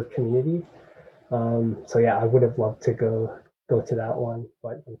or community. So yeah, I would have loved to go to that one,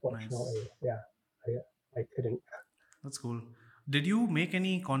 but Nice. unfortunately, yeah, I couldn't. That's cool. Did you make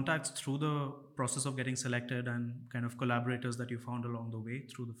any contacts through the process of getting selected and kind of collaborators that you found along the way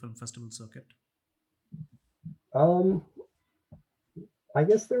through the film festival circuit? Um, I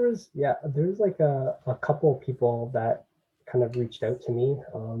guess there's like a couple of people that kind of reached out to me,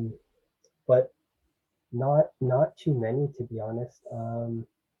 but not too many, to be honest.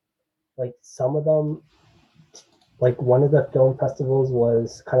 Like some of them, like one of the film festivals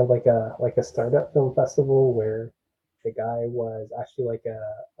was kind of like a startup film festival where the guy was actually like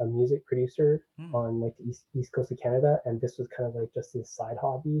a music producer Hmm. on like the east coast of Canada, and this was kind of like just his side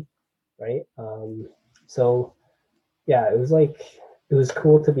hobby, right? So yeah, it was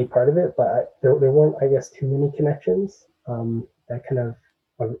cool to be part of it, but there weren't, I guess, too many connections that kind of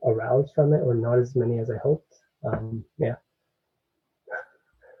aroused from it, or not as many as I hoped. Yeah,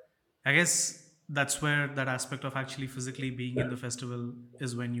 I guess that's where that aspect of actually physically being in the festival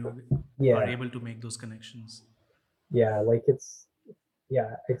is when you are yeah, able to make those connections. yeah. Like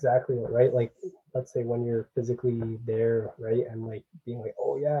yeah, exactly, right. Like let's say when you're physically there, right, and like being like,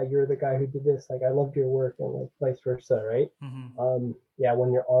 oh yeah, you're the guy who did this. Like I loved your work, and like vice versa, right? Hmm. Yeah,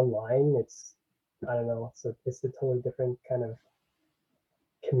 when you're online, it's I don't know, it's a totally different kind of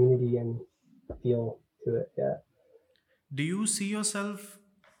community and feel to it. Yeah. Do you see yourself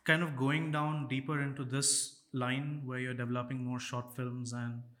kind of going down deeper into this line where you're developing more short films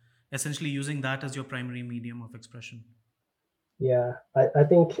and essentially using that as your primary medium of expression? Yeah, I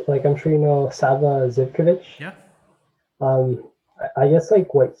think like I'm sure you know Sava Zivkovic. Yeah. Um, I guess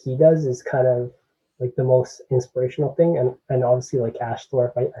like what he does is kind of like the most inspirational thing, and obviously like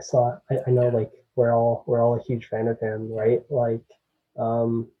Ashthorpe, I know Yeah. like we're all a huge fan of him, Yeah. right? Like,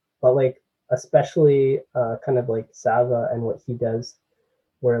 but like especially kind of like Sava and what he does,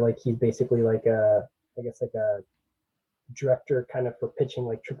 where like he's basically like I guess like a director kind of for pitching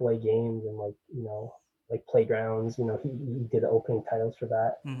like AAA games and like like playgrounds. He did the opening titles for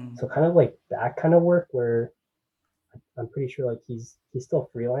that. Hmm. So kind of like that kind of work where I'm pretty sure like he's still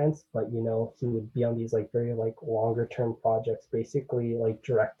freelance, but you know he would be on these like very like longer term projects, basically like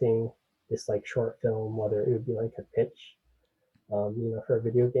directing this like short film, whether it would be like a pitch, you know, for a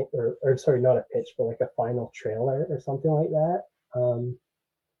video game, or sorry, not a pitch, but like a final trailer or something like that.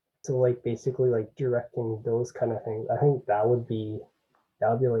 So like basically like directing those kind of things. I think that would be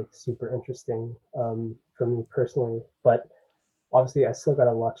like super interesting for me personally. But obviously, I still got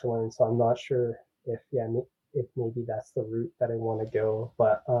a lot to learn, so I'm not sure if if maybe that's the route that I want to go.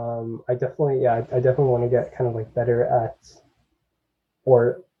 But I definitely want to get kind of like better at,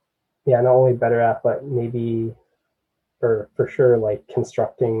 or yeah, not only better at, but maybe or for sure like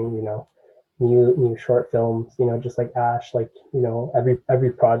constructing, you know, new short films, you know, just like Ash, like, you know,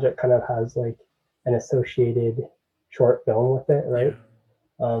 every project kind of has like an associated short film with it, Yeah. right?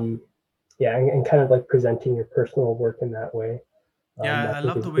 um yeah, and kind of like presenting your personal work in that way, Yeah, I I think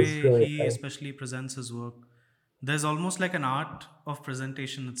love the is way really he exciting. especially presents his work. There's almost like an art of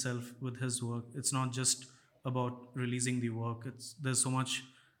presentation itself with his work. It's not just about releasing the work. It's there's so much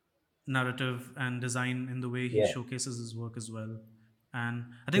narrative and design in the way he Yeah, showcases his work as well. And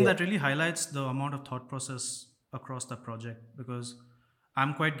I think yeah, that really highlights the amount of thought process across the project, because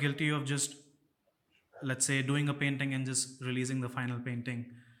I'm quite guilty of just, let's say, doing a painting and just releasing the final painting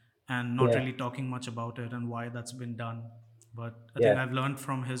and not yeah, really talking much about it and why that's been done. But I think yeah, I've learned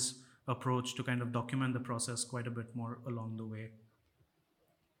from his approach to kind of document the process quite a bit more along the way.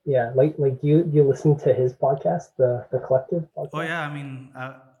 yeah. Like you listen to his podcast, the Collective Oh podcast? yeah, I mean,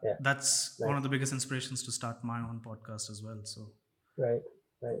 Yeah, that's one of the nice. biggest inspirations to start my own podcast as well. So Right,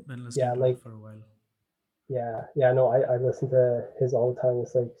 right. been listening Yeah, to it like for a while. yeah. No, I listen to his all the time.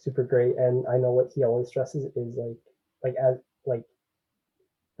 It's like super great, and I know what he always stresses is like as like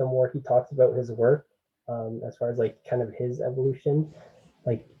the more he talks about his work, as far as like kind of his evolution,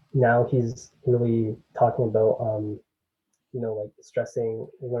 like now he's really talking about you know, like stressing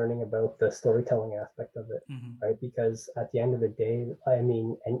learning about the storytelling aspect of it, Hmm. right? Because at the end of the day, I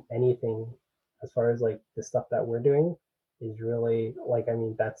mean, anything as far as like the stuff that we're doing is really like, I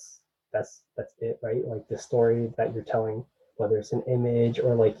mean, that's it, right? Like the story that you're telling, whether it's an image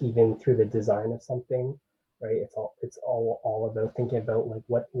or like even through the design of something, right? It's all about thinking about like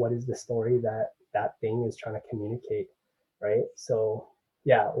what is the story that that thing is trying to communicate, right? So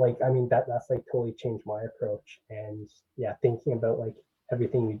yeah, like I mean that's like totally changed my approach. And yeah, thinking about like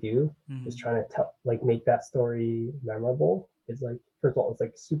everything you do is Hmm. trying to tell like make that story memorable is like first of all it's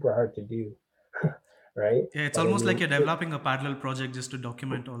like super hard to do, right? Yeah, it's But I almost like mean you're developing a parallel project just to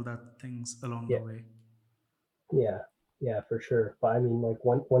document all that things along yeah, the way. yeah, yeah, for sure. But I mean like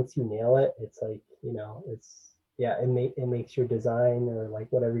once you nail it, it's like, you know, it's yeah, it makes your design or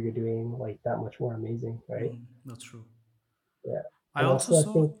like whatever you're doing like that much more amazing, right? That's true. Yeah. I And also also I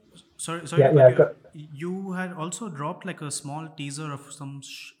saw. think Sorry to yeah, cut yeah, you off. go, You had also dropped like a small teaser of some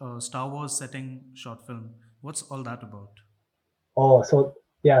Star Wars setting short film. What's all that about? oh, so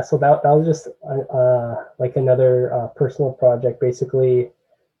yeah, so that was just like another personal project. Basically,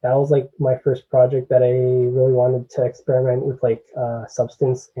 that was like my first project that I really wanted to experiment with like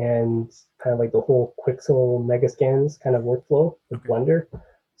substance and kind of like the whole Quixel Megascans kind of workflow with Okay. Blender.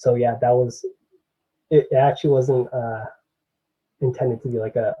 So yeah, that was it. It actually wasn't intended to be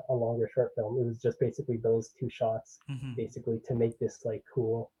like a longer short film. It was just basically those two shots, Hmm. basically to make this like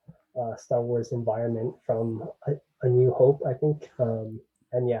cool Star Wars environment from a New Hope, I think.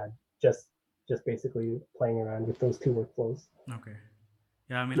 And yeah, just just basically playing around with those two workflows. Okay.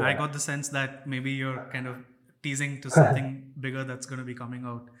 Yeah, I mean, I Yeah, got the sense that maybe you're kind of teasing to something bigger that's going to be coming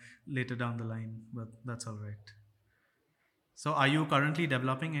out later down the line, but that's all right. So, are you currently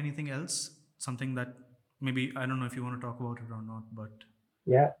developing anything else? Something that maybe, I don't know if you want to talk about it or not, but.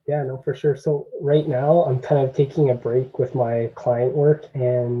 yeah, no, for sure. So right now, I'm kind of taking a break with my client work,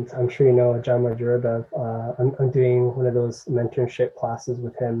 and I'm sure you know Jama Jurabev. I'm doing one of those mentorship classes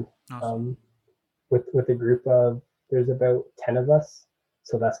with him. Awesome. Um, with a group of there's about 10 of us,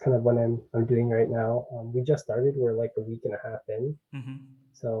 so that's kind of what I'm doing right now. We just started, we're like a week and a half in, Hmm.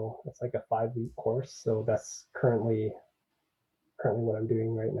 so it's like a 5 week course, so that's currently what I'm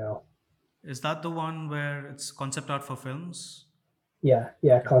doing right now. Is that the one where it's concept art for films? Yeah,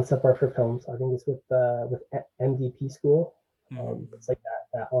 Okay. concept art for films. I think it's with MDP school. It's Hmm. like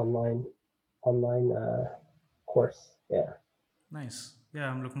that online course. Yeah, Nice. Yeah,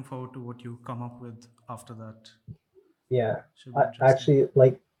 I'm looking forward to what you come up with after that. yeah. Should be I interesting. actually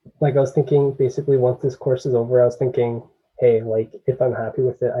like I was thinking basically once this course is over, I was thinking, hey, like if I'm happy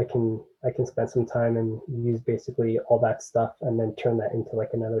with it, I can spend some time and use basically all that stuff and then turn that into like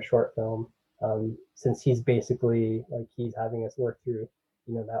another short film. Since he's basically like he's having us work through,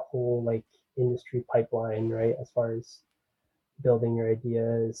 you know, that whole like industry pipeline, right? As far as building your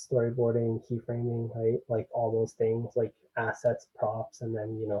ideas, storyboarding, keyframing, right? Like all those things, like assets, props, and then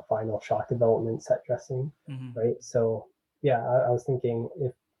final shot development, set dressing, Hmm. right? So yeah, I was thinking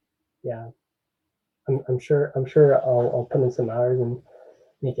if yeah, I'm sure I'll put in some hours and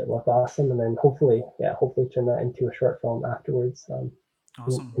make it look awesome, and then hopefully turn that into a short film afterwards,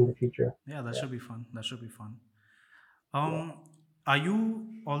 Awesome. in the future. Yeah, that Yeah, should be fun. That should be fun. yeah, Are you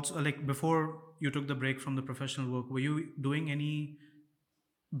also like before you took the break from the professional work, were you doing any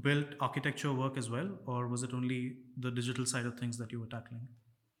built architecture work as well, or was it only the digital side of things that you were tackling?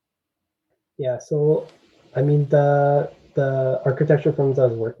 yeah. So, I mean, the architecture firms I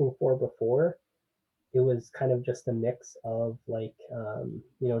was working for before, it was kind of just a mix of like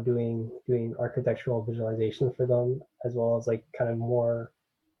doing architectural visualization for them, as well as like kind of more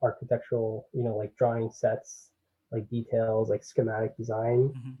architectural, like drawing sets, like details, like schematic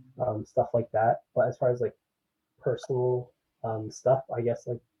design, Hmm. stuff like that. But as far as like personal stuff, I guess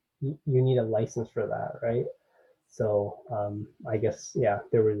like you need a license for that, right? So I guess yeah,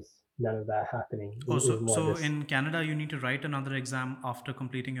 there was none of that happening. Oh, It was so more so just in Canada, you need to write another exam after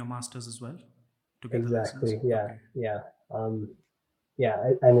completing your masters as well to get the license. exactly, yeah, Okay. yeah. Um,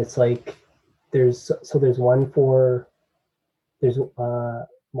 yeah, and it's like there's one for there's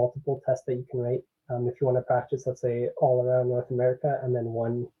multiple tests that you can write, if you want to practice, let's say all around North America, and then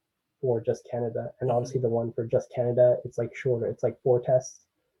one for just Canada. And Hmm. obviously the one for just Canada, it's like shorter. It's like 4 tests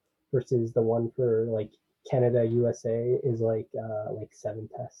versus the one for like Canada USA is like 7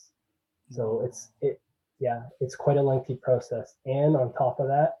 tests. So Wow. yeah, it's quite a lengthy process. And on top of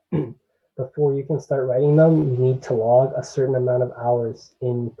that, before you can start writing them, you need to log a certain amount of hours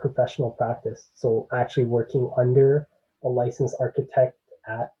in professional practice. So actually working under a licensed architect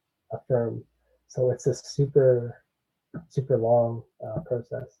at a firm. So it's a super long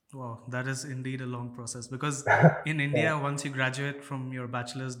process. Wow, that is indeed a long process because in Yeah, India, once you graduate from your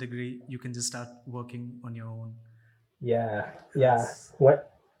bachelor's degree, you can just start working on your own. yeah. That's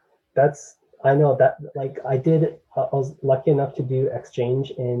What that's I know that like I did. I was lucky enough to do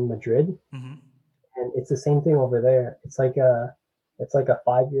exchange in Madrid, hmm. and it's the same thing over there. It's like a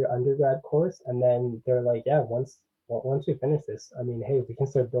 5 year undergrad course, and then they're like, yeah, once we finish this, I mean, hey, we can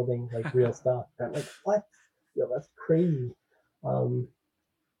start building like real stuff. And I'm like, what? Yo, that's crazy. Um,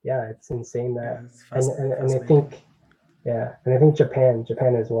 yeah, it's insane Yeah, that, it's and I fascinating. think yeah, and I think Japan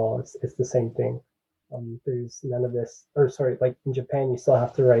as well. It's the same thing. There's none of this, or sorry, like in Japan, you still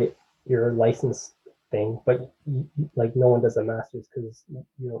have to write your license thing, but like no one does a master's because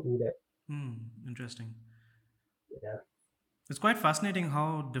you don't need it. Hmm, interesting. Yeah. It's quite fascinating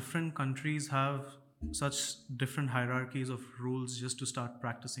how different countries have such different hierarchies of rules just to start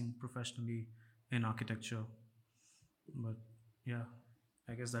practicing professionally in architecture. But yeah,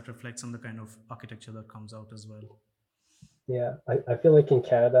 I guess that reflects on the kind of architecture that comes out as well. Yeah, I feel like in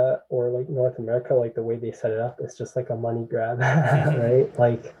Canada or like North America, like the way they set it up, it's just like a money grab, right?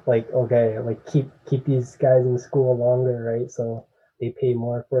 Like okay, like keep these guys in school longer, right? So they pay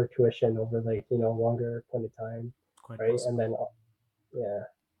more for tuition over like longer point of time, Quite right? And possible. then yeah,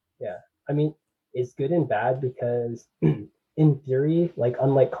 yeah. I mean, it's good and bad because in theory, like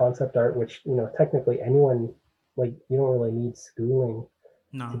unlike concept art, which technically anyone like you don't really need schooling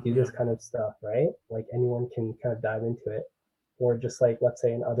to No, do yeah. this kind of stuff, right? Like anyone can kind of dive into it. Or just like let's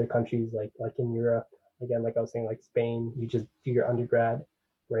say in other countries like in Europe, again, like I was saying, like Spain, you just do your undergrad,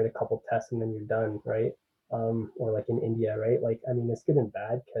 write a couple tests, and then you're done, right? Or like in India, right? Like I mean, it's good and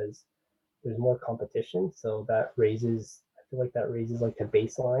bad because there's more competition, so that raises. I feel like that raises like the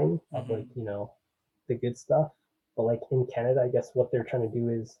baseline of like Hmm. the good stuff. But like in Canada, I guess what they're trying to do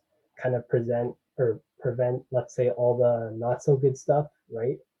is kind of present or prevent, let's say, all the not so good stuff,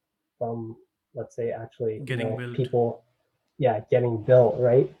 right? From let's say actually Getting built. people yeah getting built,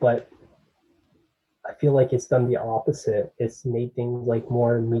 right? But I feel like it's done the opposite. It's made things like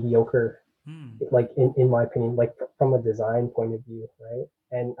more mediocre, Hmm. like in my opinion, like from a design point of view, right?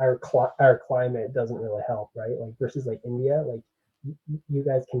 And our climate doesn't really help, right? Like versus like India, like you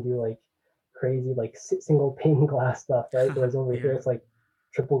guys can do like crazy like single pane glass stuff, right? Whereas over here Yeah, it's like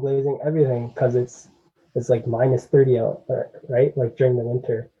triple glazing everything because it's like -30 out, right? Like during the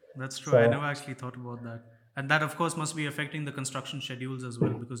winter. that's true. I So never actually thought about that. And that, of course, must be affecting the construction schedules as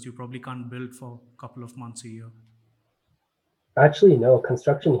well because you probably can't build for a couple of months a year. actually, no,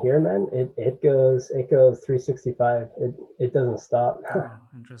 construction here, man, it goes 365. It doesn't stop. Oh,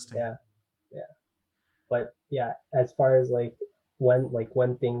 interesting. Yeah, yeah. But yeah, as far as like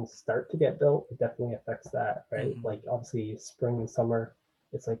when things start to get built, it definitely affects that, right? Hmm. Like obviously spring and summer,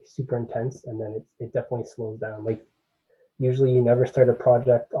 it's like super intense, and then it definitely slows down. Like usually you never start a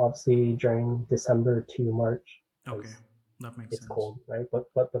project obviously during December to March Okay, because that makes it's sense. cold, right? But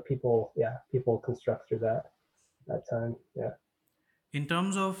people, yeah, people construct through that time. Yeah. In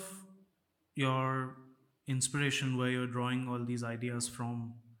terms of your inspiration, where you're drawing all these ideas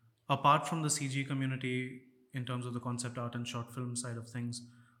from, apart from the CG community, in terms of the concept art and short film side of things,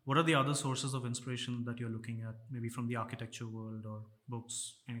 what are the other sources of inspiration that you're looking at? Maybe from the architecture world or books,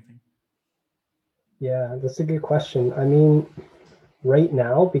 anything? Yeah, that's a good question. I mean, right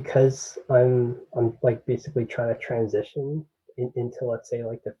now, because I'm like basically trying to transition into, let's say,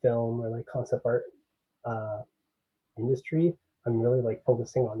 like the film or like concept art uh, industry, I'm really like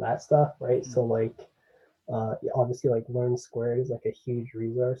focusing on that stuff, right? Hmm. So like obviously like Learn Squared is like a huge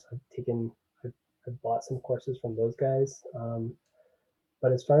resource. I've, I've bought some courses from those guys.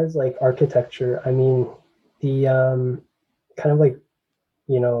 But as far as like architecture, I mean, the kind of like,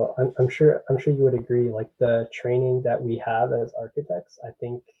 I'm sure you would agree, like the training that we have as architects, I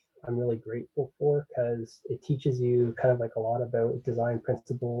think I'm really grateful for because it teaches you kind of like a lot about design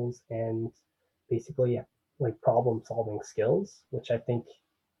principles and basically like problem solving skills, which I think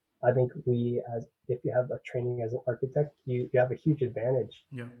we, as if you have a training as an architect, you have a huge advantage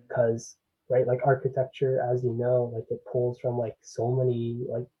Yeah. because, right, like architecture, as you know, like it pulls from like so many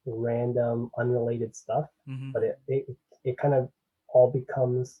like random unrelated stuff, Mm-hmm. but it kind of all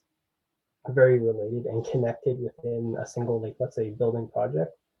becomes very related and connected within a single, like, let's say building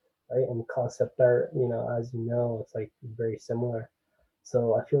project, right? And concept art, as you know, it's like very similar.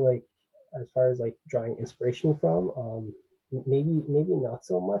 So I feel like as far as like drawing inspiration from, maybe not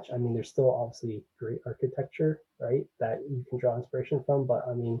so much. I mean, there's still obviously great architecture, right, that you can draw inspiration from, but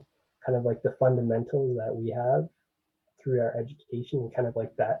I mean, kind of like the fundamentals that we have through our education and kind of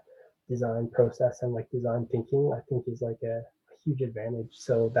like that design process and like design thinking, I think is like a huge advantage.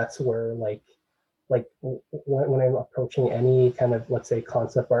 So that's where like when I'm approaching any kind of, let's say,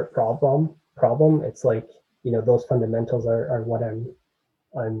 concept art problem, it's like, those fundamentals are what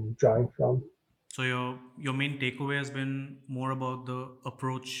I'm drawing from. So your main takeaway has been more about the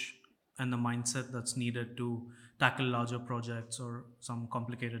approach and the mindset that's needed to tackle larger projects or some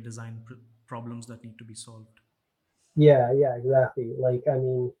complicated design problems that need to be solved. Yeah, exactly. Like, I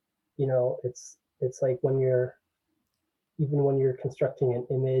mean, it's like when you're even when you're constructing an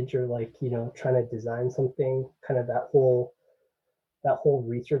image or like, trying to design something, kind of that whole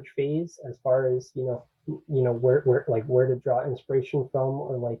research phase as far as, where to draw inspiration from,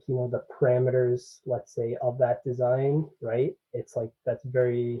 or like, the parameters, let's say, of that design, right? It's like that's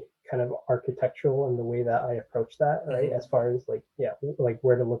very kind of architectural in the way that I approach that, right? As Mm-hmm. far as like, yeah, like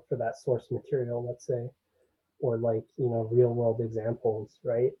where to look for that source material, let's say, or like, real world examples,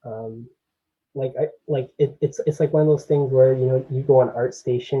 right? Like it's like one of those things where, you go on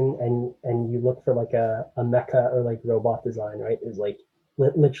ArtStation and you look for like a mecha or like robot design, right? There's like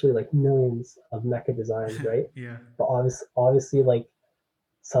literally like millions of mecha designs, right? Yeah. But obviously like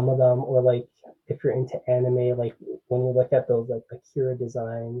some of them, or like if you're into anime, like when you look at those like Akira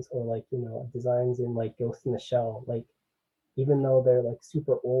designs, or like, designs in like Ghost in the Shell, like even though they're like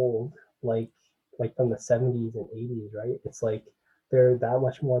super old, like from the 70s and 80s, right? It's like they're that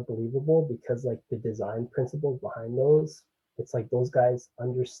much more believable because like the design principles behind those, it's like those guys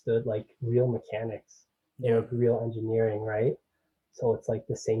understood like real mechanics or Yeah. like real engineering, right? So it's like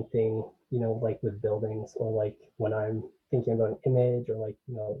the same thing, like with buildings, or like when I'm thinking about an image, or like,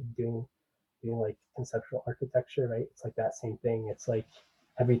 doing like conceptual architecture, right? It's like that same thing. It's like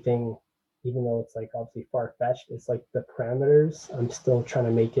everything, even though it's like obviously far fetched, it's like the parameters, I'm still trying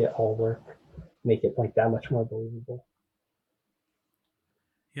to make it all work, make it like that much more believable.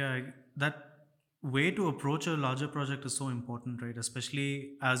 Yeah, that way to approach a larger project is so important, right?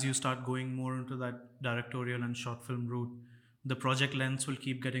 Especially as you start going more into that directorial and short film route, the project lengths will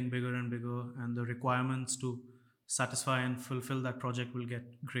keep getting bigger and bigger, and the requirements to satisfy and fulfill that project will get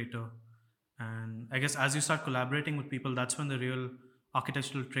greater. And I guess as you start collaborating with people, that's when the real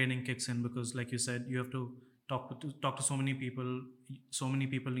architectural training kicks in, because, like you said, you have to talk to so many people. So many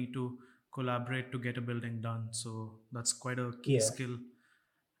people need to collaborate to get a building done. So that's quite a key Yeah, skill.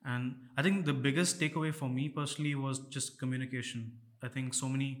 And I think the biggest takeaway for me personally was just communication. I think so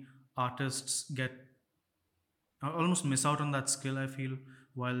many artists get almost miss out on that skill, I feel,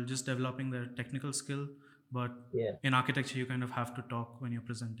 while just developing their technical skill. But yeah, in architecture, you kind of have to talk when you're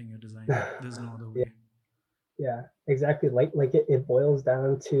presenting your design. There's no other yeah, way. yeah, exactly. Like it boils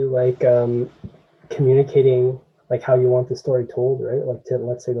down to like communicating like how you want the story told, right? Like to,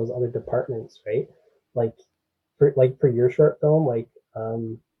 let's say, those other departments, right? Like for your short film, like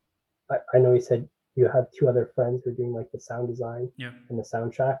I know you said you have two other friends who are doing like the sound design Yeah. and the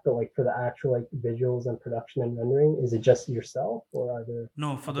soundtrack, but like for the actual like visuals and production and rendering, is it just yourself or are there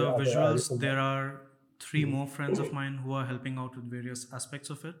No, for the other artists visuals, there involved? are three Mhm. more friends of mine who are helping out with various aspects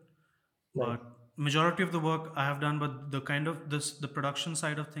of it. Nice. But majority of the work I have done, but the kind of this the production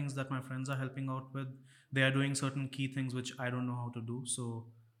side of things that my friends are helping out with, they are doing certain key things which I don't know how to do.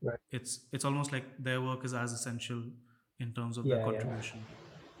 So Right. it's almost like their work is as essential in terms of their Yeah, yeah, contribution.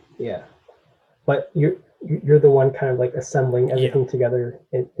 yeah. But you're the one kind of like assembling Yeah, everything together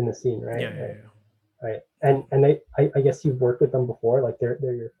in the scene, right? yeah, yeah, Right. yeah. Right. Yeah. And I guess you've worked with them before, like they're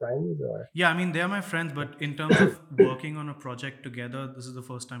your friends or Yeah, I mean, they are my friends, but in terms of working on a project together, this is the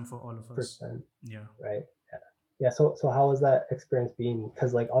first time for all of first us. time, Yeah. right? Yeah. So how has that experience been?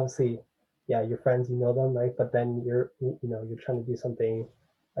 Because like obviously, yeah, your friends, you know them, right? But then you're trying to do something,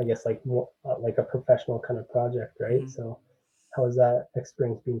 I guess like more like a professional kind of project, right? Hmm. So how has that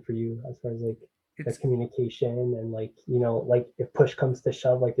experience been for you as far as like the It's communication and like like if push comes to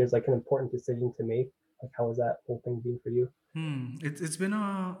shove, like there's like an important decision to make, like how has that whole thing been for you? it's been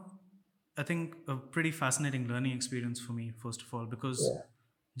a, I think, a pretty fascinating learning experience for me, first of all, because Yeah,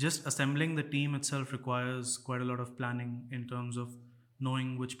 just assembling the team itself requires quite a lot of planning in terms of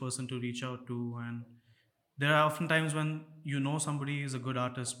knowing which person to reach out to. And there are often times when you know somebody is a good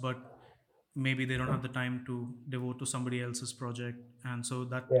artist, but maybe they don't have the time to devote to somebody else's project. And so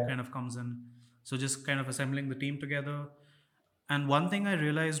that yeah, kind of comes in. So just kind of assembling the team together. And one thing I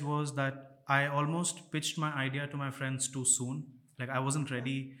realized was that I almost pitched my idea to my friends too soon. Like I wasn't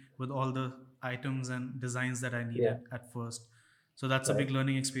ready with all the items and designs that I yeah, needed at first. So that's a right. big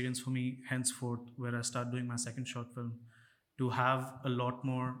learning experience for me henceforth, where I start doing my second short film, to have a lot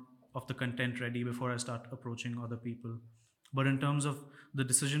more of the content ready before I start approaching other people. But in terms of the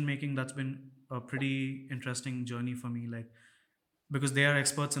decision making, that's been a pretty interesting journey for me. Like because they are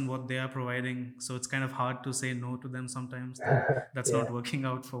experts in what they are providing, so it's kind of hard to say no to them sometimes, that that's Yeah, not working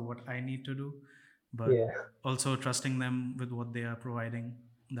out for what I need to do. But yeah, also trusting them with what they are providing,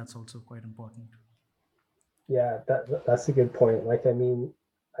 that's also quite important. yeah. That's a good point. Like, I mean,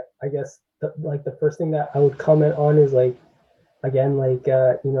 I guess like the first thing that I would comment on is like again, like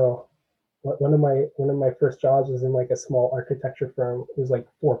one of my first jobs was in like a small architecture firm. It was like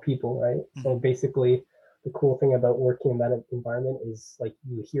four people, right? So Hmm. basically, the cool thing about working in that environment is like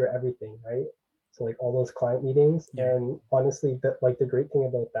you hear everything, right? So like all those client meetings, Yeah. and honestly, that like the great thing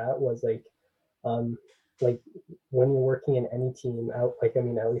about that was um, like when you're working in any team out, like I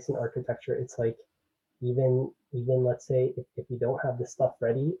mean, at least in architecture, it's like even let's say if you don't have the stuff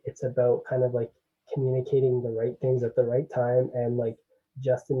ready, it's about kind of like communicating the right things at the right time and like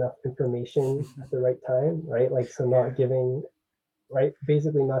just enough information at the right time, right? Like so Yeah, not giving right,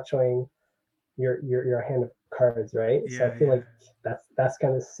 basically not showing your hand of cards, right? So I yeah, feel yeah. like that's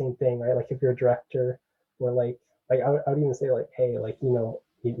kind of the same thing, right? Like if you're a director or like I would even say like, hey, like you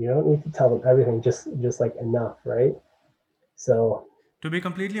don't need to tell them everything, just like enough, right? So To be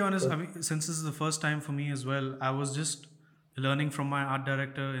completely honest, I it, mean, since this is the first time for me as well, I was just learning from my art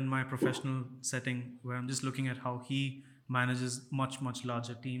director in my professional setting, where I'm just looking at how he manages much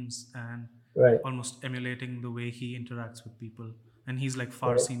larger teams and right, almost emulating the way he interacts with people. And he's like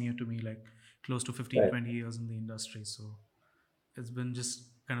far right, senior to me, like close to 15, right, 20 years in the industry. So it's been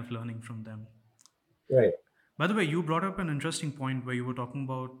just kind of learning from them. right. By the way, you brought up an interesting point where you were talking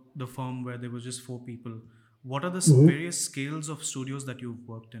about the firm where there were just four people. What are the Hmm. various scales of studios that you've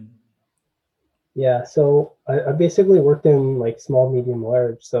worked in? Yeah, so I basically worked in like small, medium,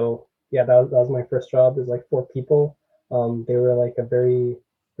 large. So yeah, that was my first job. There's like four people. They were like a very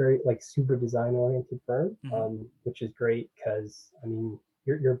like super design oriented firm, Hmm. which is great because I mean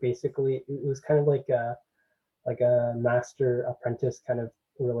you're basically it was kind of like a master apprentice kind of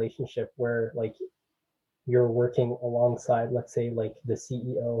relationship where like you're working alongside, let's say, like the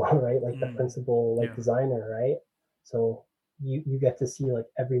CEO, right? Like the Mm. principal, like Yeah. designer, right? So you get to see like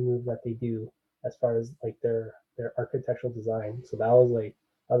every move that they do as far as like their architectural design. So that was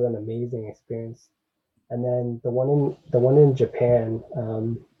an amazing experience. And then the one in Japan,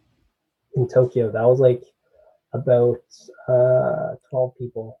 in Tokyo, that was like about 12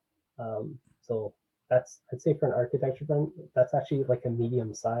 people. So that's I'd say for an architecture firm, that's actually like a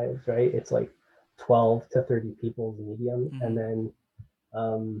medium size, right? It's like 12 to 30 people is medium, and Hmm. then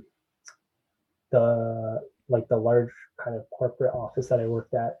um, the large kind of corporate office that I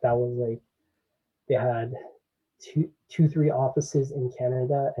worked at, that was like they had three offices in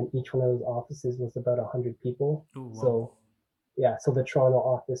Canada, and each one of those offices was about 100 people. Oh, wow. So yeah, so the Toronto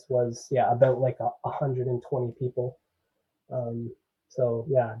office was about like 120 people. Um, so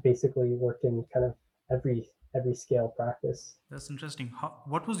yeah, basically worked in kind of every scale practice. That's interesting.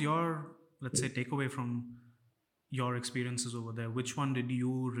 What was your let's say, takeaway from your experiences over there? Which one did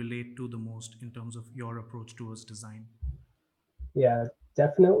you relate to the most in terms of your approach towards design? Yeah,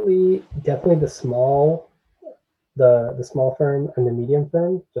 definitely the small firm and the medium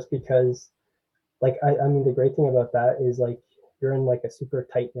firm, just because like I mean the great thing about that is like you're in like a super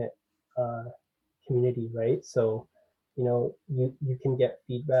tight knit uh, community, right? So you can get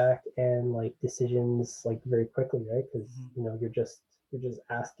feedback and like decisions like very quickly, right? Because Mm-hmm. you're just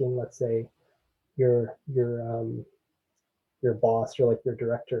asking, let's say your your boss or like your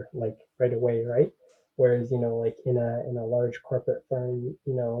director like right away, right? Whereas like in a large corporate firm,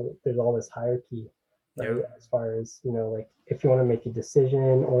 there's all this hierarchy, Yeah. right? As far as like if you want to make a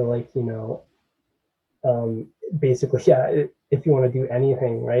decision or like basically yeah, if you want to do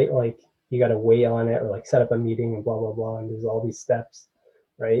anything, right? Like you got to weigh on it or like set up a meeting and blah blah blah, and there's all these steps,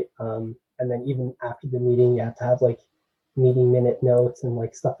 right? And then even after the meeting, you have to have like meeting minute notes and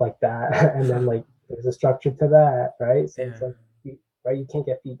like stuff like that, and then like there's a structure to that, right? So it's Yeah. like right, you can't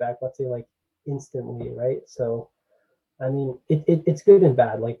get feedback, let's say like instantly, right? So I mean, it's good and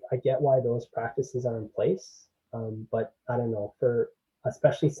bad. Like I get why those practices are in place, but I don't know, for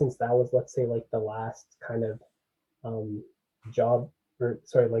especially since that was, let's say, like the last kind of um, job, or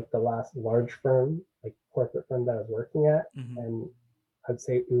sorry, like the last large firm, like corporate firm that I was working at, Mm-hmm. and I'd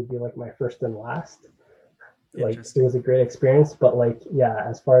say it would be like my first and last. Like it Interesting. was a great experience, but like yeah,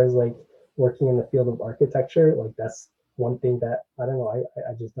 as far as like working in the field of architecture, like that's one thing that I don't know.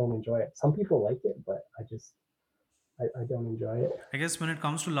 I just don't enjoy it. Some people like it, but I don't enjoy it. I guess when it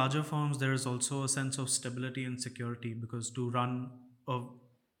comes to larger firms, there is also a sense of stability and security because to run a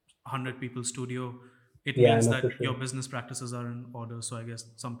 100 people studio, it Yeah, I means know for that your sure. business practices are in order. So I guess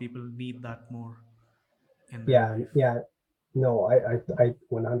some people need that more in their Yeah, life. yeah. No, I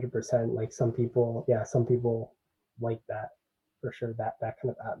 100% like some people. Yeah, some people like that for sure. That kind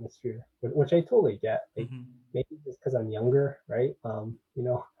of atmosphere, which I totally get. Like Mm-hmm. maybe just because I'm younger, right?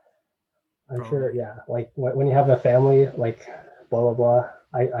 I'm sure. Probably. Yeah, like when you have a family, like blah blah blah.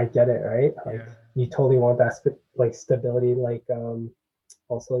 I get it, right? Like Yeah. you totally want that like stability, like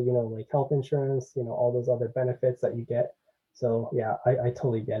also like health insurance, all those other benefits that you get. So yeah, I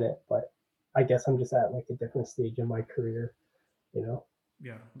totally get it, but I guess I'm just at like a different stage in my career, you know.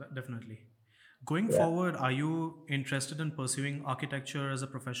 Yeah, definitely. Going Yeah, forward, are you interested in pursuing architecture as a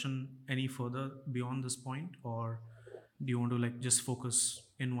profession any further beyond this point, or do you want to like just focus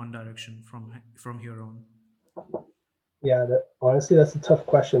in one direction from here on? yeah, that honestly that's a tough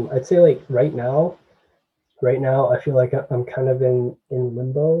question. I'd say like right now I feel like I'm kind of in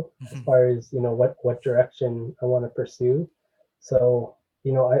limbo as far as what direction I want to pursue. So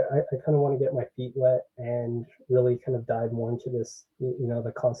I kind of want to get my feet wet and really kind of dive more into this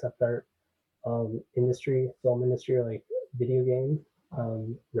the concept art industry, film industry, or like video game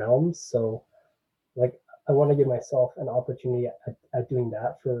realms. So like I want to give myself an opportunity at doing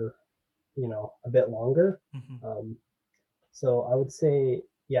that for a bit longer. Hmm. um, so I would say,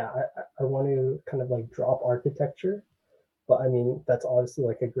 yeah, I want to kind of like drop architecture, but I mean that's obviously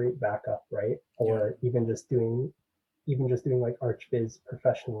like a great backup, right? Yeah, Or even just doing like archviz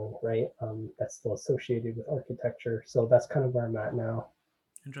professionally, right? That's still associated with architecture. So that's kind of where I'm at now.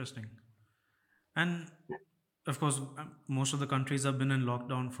 interesting. And of course, most of the countries have been in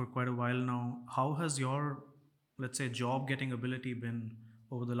lockdown for quite a while now. How has your, let's say, job getting ability been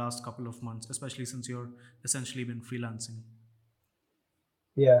over the last couple of months, especially since you're essentially been freelancing?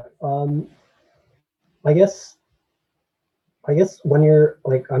 Yeah. I guess I guess when you're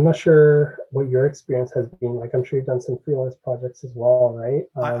like, I'm not sure what your experience has been. Like, I'm sure you've done some freelance projects as well, right?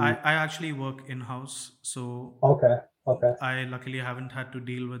 I actually work in house, so Okay, okay, I luckily haven't had to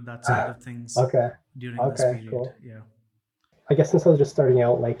deal with that side of things okay, during this okay, period. cool. Yeah. I guess since I was just starting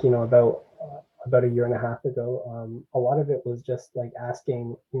out, like about a year and a half ago, a lot of it was just like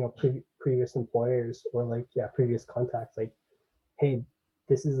asking, previous employers or like yeah, previous contacts, like, hey,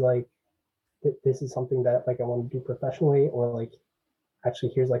 this is like this is something that like I want to do professionally, or like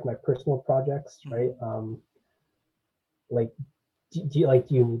actually here's like my personal projects, right? Hmm. Like do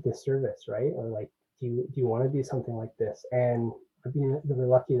you need this service, right? Or like do you want to do something like this? And I've been really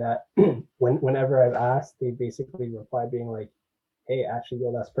lucky that whenever I've asked, they basically reply being like, hey, actually,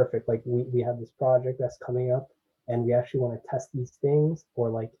 yo, that's perfect. Like we have this project that's coming up, and we actually want to test these things, or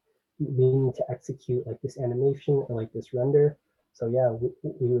like we need to execute like this animation or like this render. So yeah,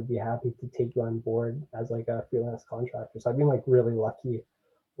 we would be happy to take you on board as like a freelance contractor. So I've been like really lucky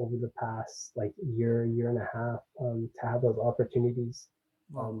over the past like year and a half to have those opportunities,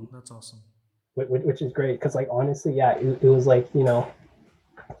 Wow, um, that's awesome. which is great because like honestly, yeah, it was like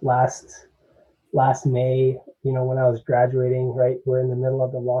last last May, when I was graduating, right? We're in the middle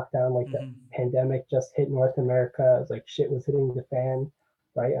of the lockdown, like the Hmm. pandemic just hit North America. It's like shit was hitting the fan,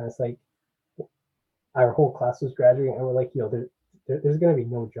 right? And it's like our whole class was graduating, and we're like, yo, there's gonna be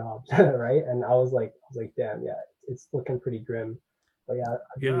no jobs, right? And I was like, damn, yeah, it's looking pretty grim. But yeah,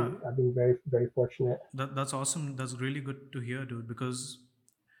 I've Yeah, been I've been very very fortunate. that's awesome. That's really good to hear, dude, because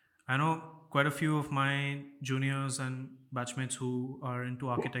I know quite a few of my juniors and batchmates who are into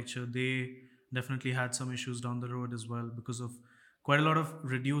architecture. They definitely had some issues down the road as well because of quite a lot of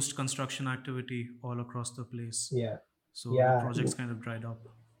reduced construction activity all across the place. Yeah, So the yeah, projects kind of dried up.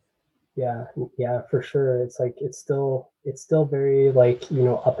 yeah, yeah, for sure. It's like it's still very like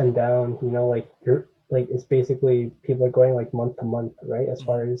up and down. Like you're like it's basically people are going like month to month, right? As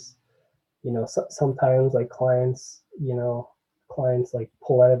far Hmm. as sometimes like clients like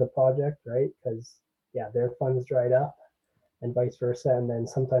pull out of the project, right? Because yeah, their funds dried up, and vice versa. And then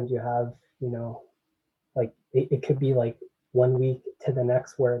sometimes you have like it could be like 1 week to the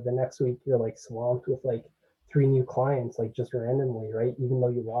next, where the next week you're like swamped with like three new clients, like just randomly, right? Even though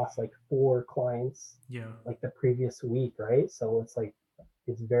you lost like four clients Yeah, like the previous week, right? So it's like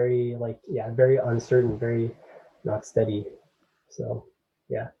it's very like, yeah, very uncertain, very not steady. So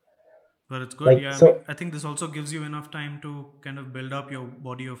yeah, but it's good. like Yeah, I so mean, I think this also gives you enough time to kind of build up your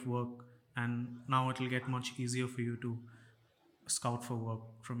body of work, and now it'll get much easier for you to scout for work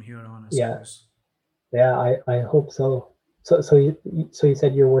from here on, I yeah, suppose. yeah, I hope so. So you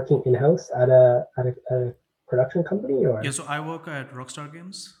said you're working in house at a production company, Yeah, or so I work at Rockstar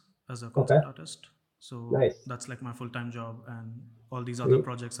Games as a okay, concept artist. So nice, that's like my full time job, and all these other sweet.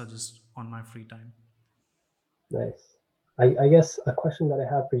 projects are just on my free time. Nice. I guess a question that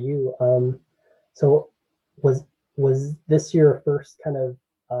I have for you. So was was this your first kind of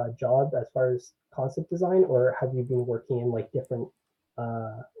job as far as concept design, or have you been working in like different,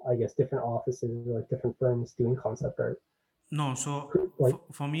 I guess, different offices or like different firms doing concept art? No, so Like,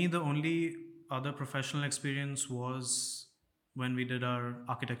 for me, the only other professional experience was when we did our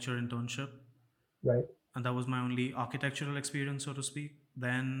architecture internship, right? and that was my only architectural experience, so to speak.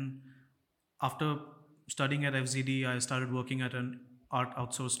 Then, after studying at FZD, I started working at an art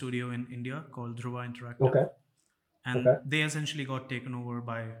outsource studio in India called Dhruva Interactive, Okay. and Okay. they essentially got taken over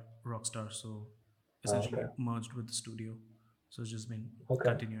by Rockstar, so Okay. essentially merged with the studio. So it's just been Okay.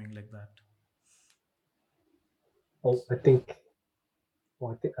 continuing like that. Oh, I think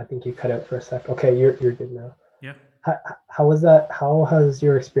you cut out for a sec. Okay, you're good now. Yeah. How was that? How has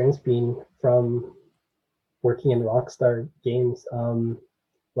your experience been from working in Rockstar Games?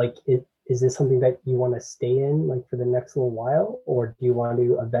 Like, is this something that you want to stay in like for the next little while, or do you want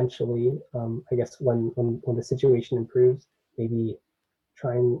to eventually, I guess, when the situation improves, maybe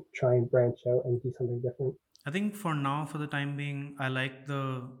try and branch out and do something different? I think for now, for the time being, I like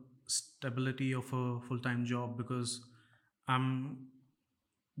the stability of a full time job because I'm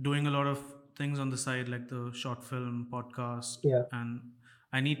doing a lot of things on the side, like the short film podcast, Yeah. and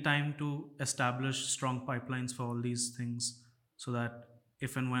I need time to establish strong pipelines for all these things so that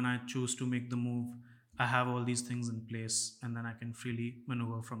if and when I choose to make the move, I have all these things in place and then I can freely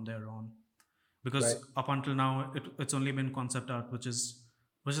maneuver from there on. Right. Because up until now, it's only been concept art, which is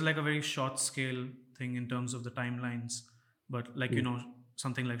like a very short scale thing in terms of the timelines. But like Mm.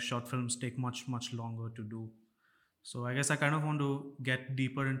 something like short films take much longer to do. So I guess I kind of want to get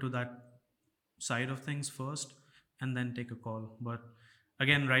deeper into that side of things first and then take a call. But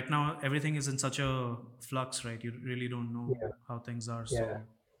again, right now everything is in such a flux, right? You really don't know Yeah. how things are. Yeah. So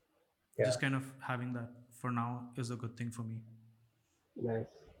Yeah. just kind of having that for now is a good thing for me. Nice.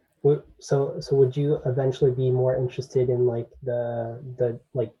 So would you eventually be more interested in like the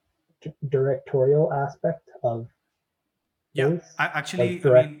like directorial aspect of Yeah, things, like I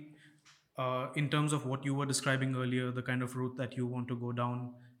direct? mean, in terms of what you were describing earlier, the kind of route that you want to go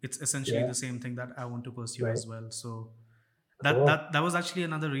down, it's essentially Yeah. the same thing that I want to pursue Right. as well. So Cool. that was actually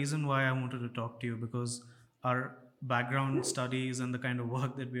another reason why I wanted to talk to you because our background studies and the kind of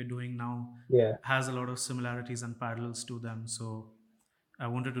work that we're doing now Yeah. has a lot of similarities and parallels to them. So I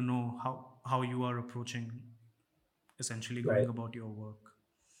wanted to know how you are approaching essentially going Right. about your work.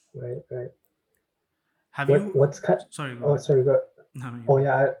 Right. Right. Have you? What's cut? Sorry, go Oh, ahead. sorry. Go. No, no, you Oh go.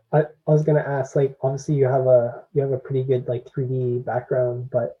 yeah. I was gonna ask, like, obviously you have a pretty good like 3D background,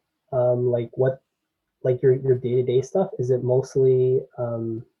 but like what, like your day-to-day stuff, is it mostly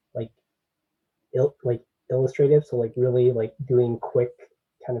like like illustrative, so like really like doing quick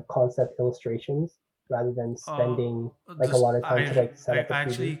kind of concept illustrations rather than Uh, spending like a this lot of time to like set I up a 3D?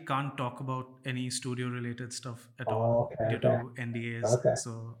 actually can't talk about any studio related stuff at all Oh, okay, due okay, to NDAs, okay.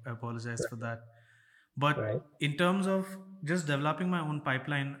 so I apologize for that. But right, in terms of just developing my own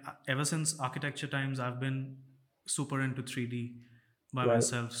pipeline, ever since architecture times, I've been super into 3D by right,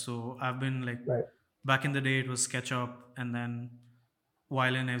 myself. So I've been like, right, back in the day, it was SketchUp, and then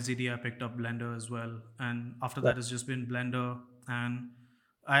while in FZD, I picked up Blender as well. And after right, that, it's just been Blender. And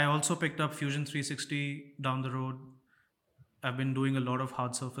I also picked up Fusion 360 down the road. I've been doing a lot of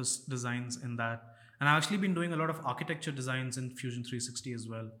hard surface designs in that. And I've actually been doing a lot of architecture designs in Fusion 360 as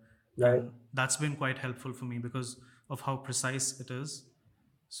well. right. And that's been quite helpful for me because of how precise it is.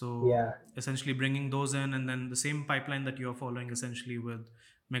 So Yeah, essentially bringing those in, and then the same pipeline that you're following essentially with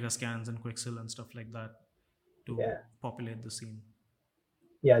Megascans and Quixel and stuff like that to yeah, populate the scene.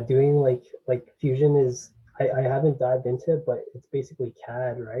 yeah. Doing like Fusion is I haven't dived into it, but it's basically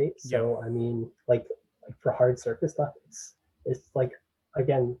CAD, right? Yeah. So I mean, like for hard surface stuff, it's like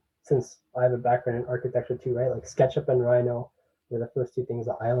again, since I have a background in architecture too, right? Like SketchUp and Rhino were the first two things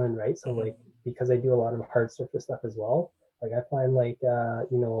I learned, right? So Hmm. like because I do a lot of hard surface stuff as well, like I find like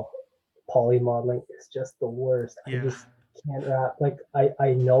poly modeling is just the worst. I Yeah. just can't wrap like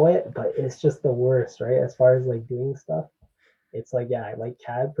I know it, but it's just the worst, right? As far as like doing stuff, it's like yeah, like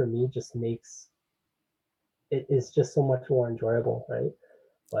CAD for me just makes it is just so much more enjoyable, right?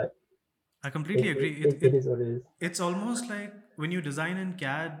 But I it completely it, agree. it, it is what it is. It's almost like when you design in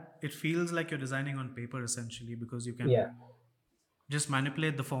CAD, it feels like you're designing on paper essentially because you Yeah, can just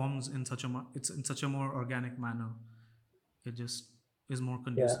manipulate the forms in it's in such a more organic manner. It just is more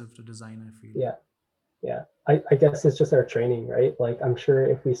yeah, conducive to design, I feel. yeah, yeah. I guess it's just our training, right? Like I'm sure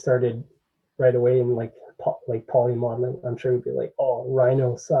if we started right away in like poly modeling, I'm sure we'd be like, oh,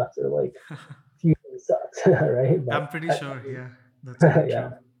 Rhino sucks or like Fusion sucks, right? I'm But pretty I sure, mean, yeah, that's quite yeah,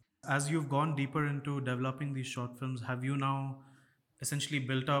 true. As you've gone deeper into developing these short films, have you now essentially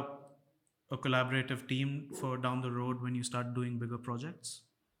built up a collaborative team for down the road when you start doing bigger projects?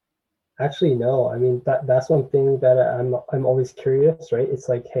 actually, no. I mean, that's one thing that I'm always curious, right? It's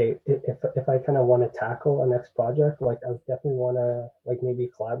like, hey, if I kind of want to tackle a next project, like I would definitely want to like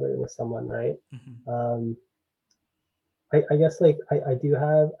maybe collaborate with someone, right? Hmm. Um, I guess like I do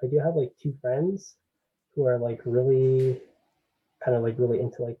have like two friends who are like really kind of like really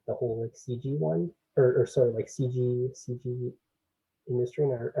into like the whole like CG one or sorry like CG industry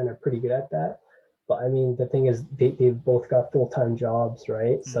and are pretty good at that. But I mean, the thing is, they've both got full time jobs,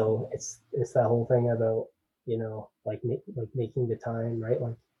 right? So Hmm. it's that whole thing about like making the time, right?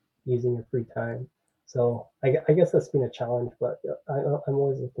 Like using your free time. So I guess that's been a challenge, but I'm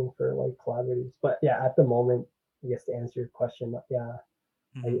always looking for like collaborators. But yeah, at the moment, I guess to answer your question, yeah,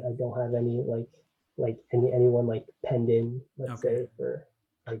 I Hmm. don't have any like anyone like penned in, let's Okay, say, for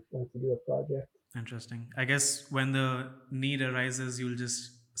like to do a project. interesting. I guess when the need arises, you'll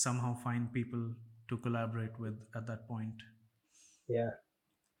just somehow find people to collaborate with at that point. Yeah.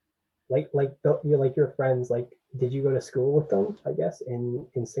 You're friends like did you go to school with them, I guess, in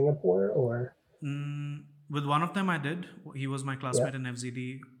Singapore or With one of them, I did. He was my yeah, classmate in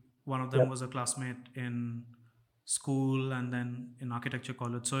FZD. One of them yep, was a classmate in school and then in architecture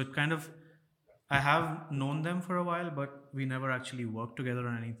college. So it kind of, I have known them for a while, but we never actually worked together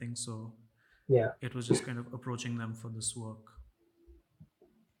on anything. So yeah, it was just kind of approaching them for this work.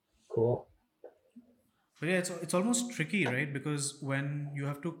 cool. But yeah, it's almost tricky, right? Because when you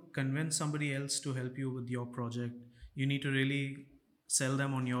have to convince somebody else to help you with your project, you need to really sell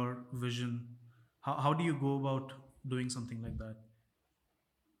them on your vision. How do you go about doing something like that?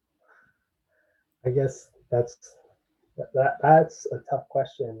 I guess that's a tough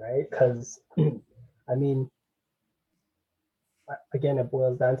question, right? Because I mean, again, it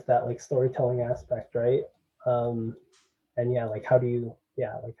boils down to that like storytelling aspect, right? Um, and yeah, like how do you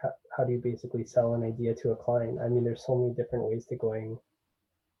basically sell an idea to a client? I mean, there's so many different ways to going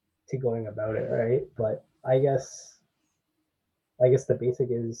about it, right? But I guess the basic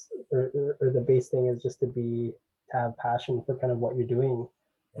is, or the base thing is just to have passion for kind of what you're doing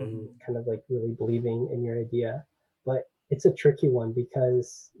and Hmm. kind of like really believing in your idea. But it's a tricky one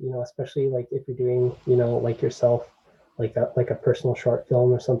because, especially like if you're doing, like yourself, like a personal short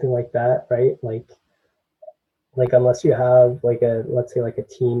film or something like that, right? Like unless you have like let's say like a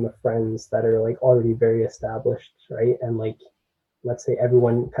team of friends that are like already very established, right? And like let's say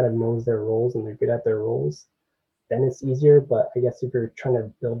everyone kind of knows their roles and they're good at their roles, then it's easier. But I guess if you're trying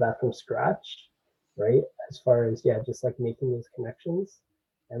to build that from scratch, right? As far as yeah, just like making those connections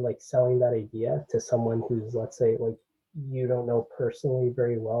and like selling that idea to someone who's let's say like you don't know personally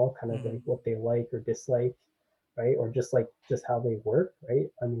very well, kind of like Hmm. what they like or dislike, right? Or just like just how they work, right?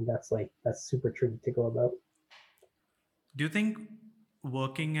 I mean, that's super tricky to go about. Do you think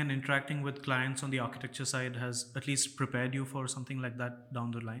working and interacting with clients on the architecture side has at least prepared you for something like that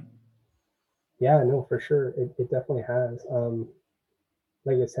down the line? Yeah, no, for sure. It definitely has.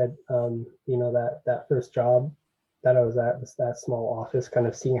 Like I said, that first job that I was at was that small office, kind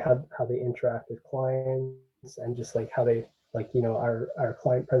of seeing how they interact with clients and just like how they like our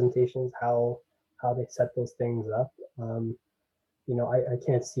client presentations, how they set those things up. Um, I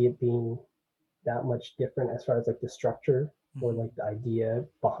can't see it being that much different as far as like the structure or Hmm. like the idea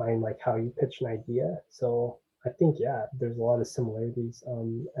behind like how you pitch an idea. So I think yeah, there's a lot of similarities.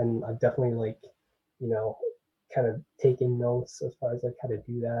 And I've definitely like, you know, kind of taken notes as far as like how to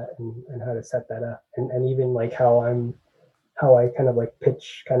do that and how to set that up. And even like how I kind of like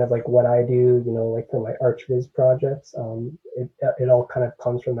pitch kind of like what I do, like for my ArchViz projects. It all kind of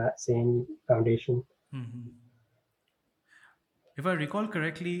comes from that same foundation. Hmm. If I recall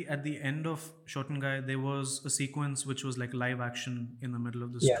correctly, at the end of Shotengai, there was a sequence which was like live action in the middle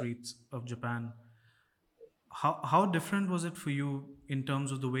of the Yeah. streets of Japan. How different was it for you in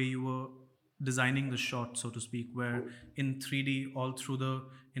terms of the way you were designing the shot, so to speak, where in 3D all through the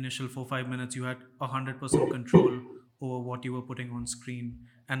initial 4 5 minutes you had 100% control over what you were putting on screen,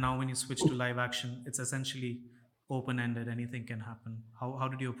 and now when you switch to live action, it's essentially open ended. Anything can happen. How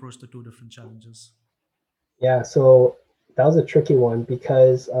did you approach the two different challenges? Yeah, so that was a tricky one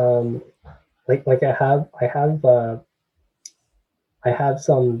because like I have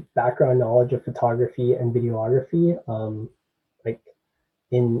some background knowledge of photography and videography. Like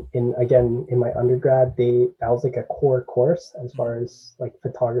in again in my undergrad, they that was like a core course as far Hmm. as like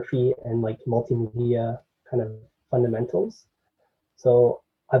photography and like multimedia kind of fundamentals. So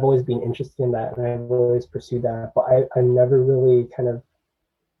I've always been interested in that and I've always pursued that, but I never really kind of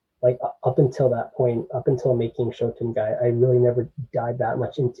like up until that point, up until making Shoten Guy, I really never dived that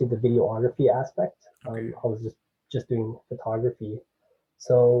much into the videography aspect. Okay. I was just doing photography,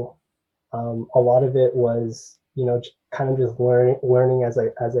 so a lot of it was kind of just learning as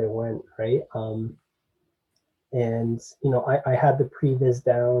I went, right? And I had the previs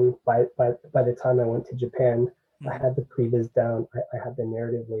down by the time I went to Japan. I Hmm. had the previs down. I had the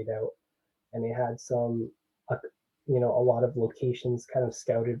narrative laid out, and they had uh, a lot of locations kind of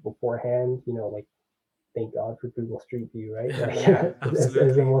scouted beforehand. Like thank God for Google Street View, right? Yeah, Like it's the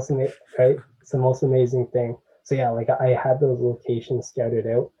absolutely. most right. It's the most amazing thing. So yeah, like I had those locations scouted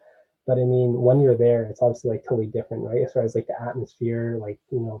out. But I mean, when you're there, it's obviously like totally different, right? As far as like the atmosphere, like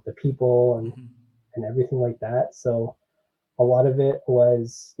the people Hmm. and everything like that. So a lot of it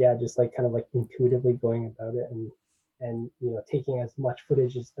was yeah, just like kind of like intuitively going about it and taking as much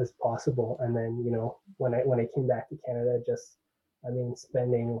footage as possible. And then when I came back to Canada, just I mean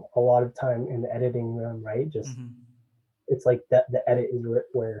spending a lot of time in the editing room, right? Just Hmm. it's like that the edit is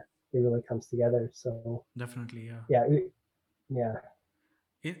where it really comes together. So Definitely, yeah. yeah, yeah,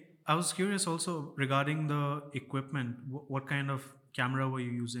 I was curious also regarding the equipment. What kind of camera were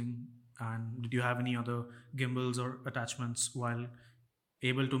you using, and did you have any other gimbals or attachments while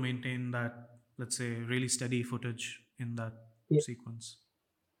able to maintain that, let's say, really steady footage in that yeah, sequence?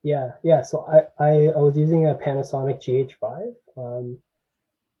 yeah. So I was using a Panasonic GH5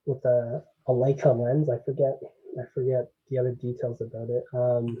 with a Leica lens. I forget the other details about it.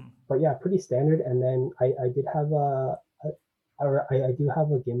 Hmm. But yeah, pretty standard. And then I did have I do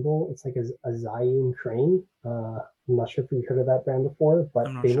have a gimbal. It's like a Zhiyun crane. I'm not sure if you've heard of that brand before, I'm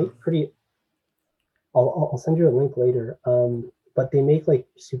but not they sure. make pretty. I'll send you a link later. But they make like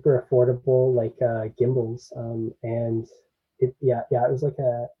super affordable like gimbals. And it was like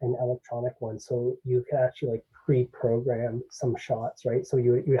an electronic one, so you could actually like pre-program some shots, right? So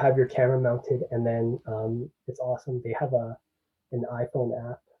you have your camera mounted, and then it's awesome. They have an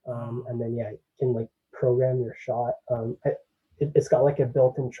iPhone app, Oh. and then yeah, you can like program your shot. It's got like a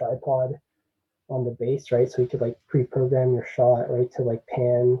built-in tripod on the base, right? So you could like pre-program your shot, right, to like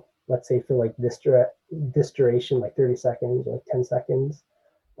pan, let's say for like this duration, like 30 seconds or like 10 seconds.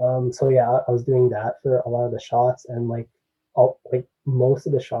 So yeah, I was doing that for a lot of the shots, and like like most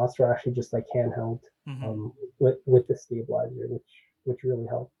of the shots were actually just like handheld, Hmm. um, with the stabilizer, which really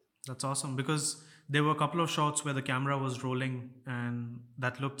helped. That's awesome because there were a couple of shots where the camera was rolling and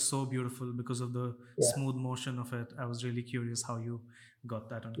that looked so beautiful because of the Yeah, smooth motion of it. I was really curious how you got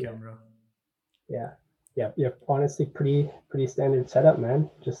that on yeah, camera. yeah, yeah. Honestly, pretty standard setup, man.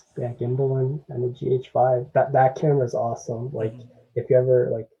 Just yeah, gimbal and a GH5. That camera is awesome. Like Hmm. if you ever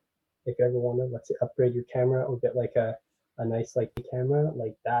like if you ever want to, let's say, upgrade your camera or get like a nice like camera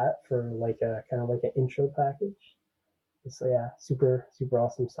like that for like a kind of like an intro package. So yeah, super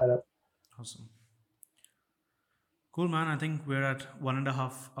awesome setup. Awesome. Cool, man. I think we're at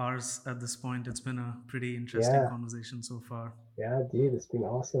 1.5 hours at this point. It's been a pretty interesting Yeah, conversation so far. yeah, dude, it's been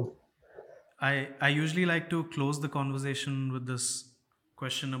awesome. I usually like to close the conversation with this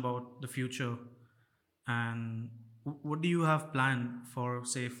question about the future. And what do you have planned for,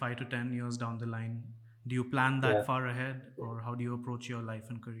 say, 5 to 10 years down the line? Do you plan that Yeah, far ahead, or how do you approach your life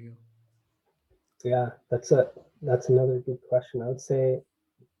and career? yeah, that's another good question. I would say,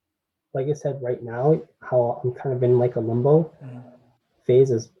 like I said, right now, how I'm kind of in like a limbo Mm-hmm.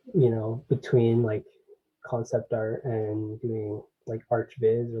 phase is, between like concept art and doing like arch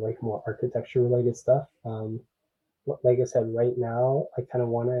viz or like more architecture related stuff. Like I said, right now, I kind of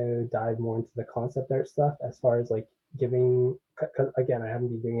want to dive more into the concept art stuff as far as like giving, because again, I haven't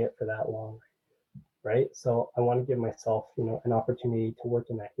been doing it for that long, right? So I want to give myself, an opportunity to work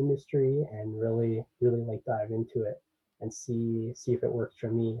in that industry and really, really like dive into it and see if it works for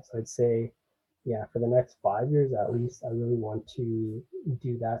me. So I'd say, yeah, for the next 5 years at least, I really want to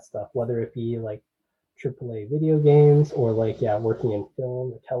do that stuff, whether it be like AAA video games or like, yeah, working in film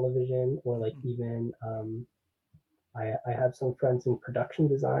or television or like Mm-hmm. even I have some friends in production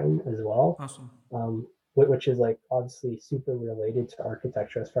design as well, Awesome. which is like obviously super related to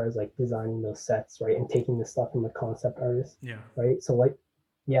architecture as far as like designing those sets, right, and taking the stuff from the concept artist, Yeah. right. So like,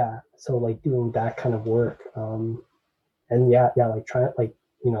 yeah, so like doing that kind of work, and yeah, like trying like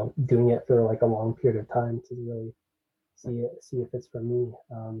doing it for like a long period of time to really see if it's for me.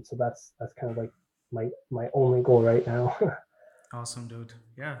 So that's kind of like my only goal right now. Awesome, dude.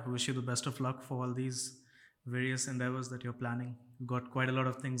 Yeah, I wish you the best of luck for all these various endeavors that you're planning. You've got quite a lot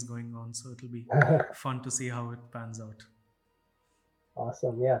of things going on, so it'll be fun to see how it pans out.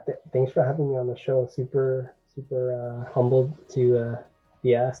 Awesome. Yeah. Thanks for having me on the show. Super humbled to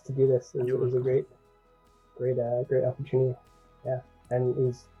be asked to do this. You're It was a welcome. great opportunity. Yeah. And it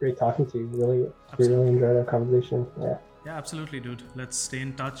was great talking to you. Really Absolutely. enjoyed our conversation. Yeah. Yeah, absolutely, dude. Let's stay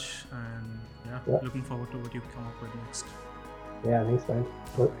in touch, and yeah, Yeah. looking forward to what you come up with next. Yeah. Thanks, man.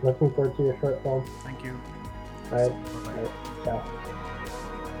 All right. Looking forward to your short film. Thank you. All right. Bye All right. bye. Ciao.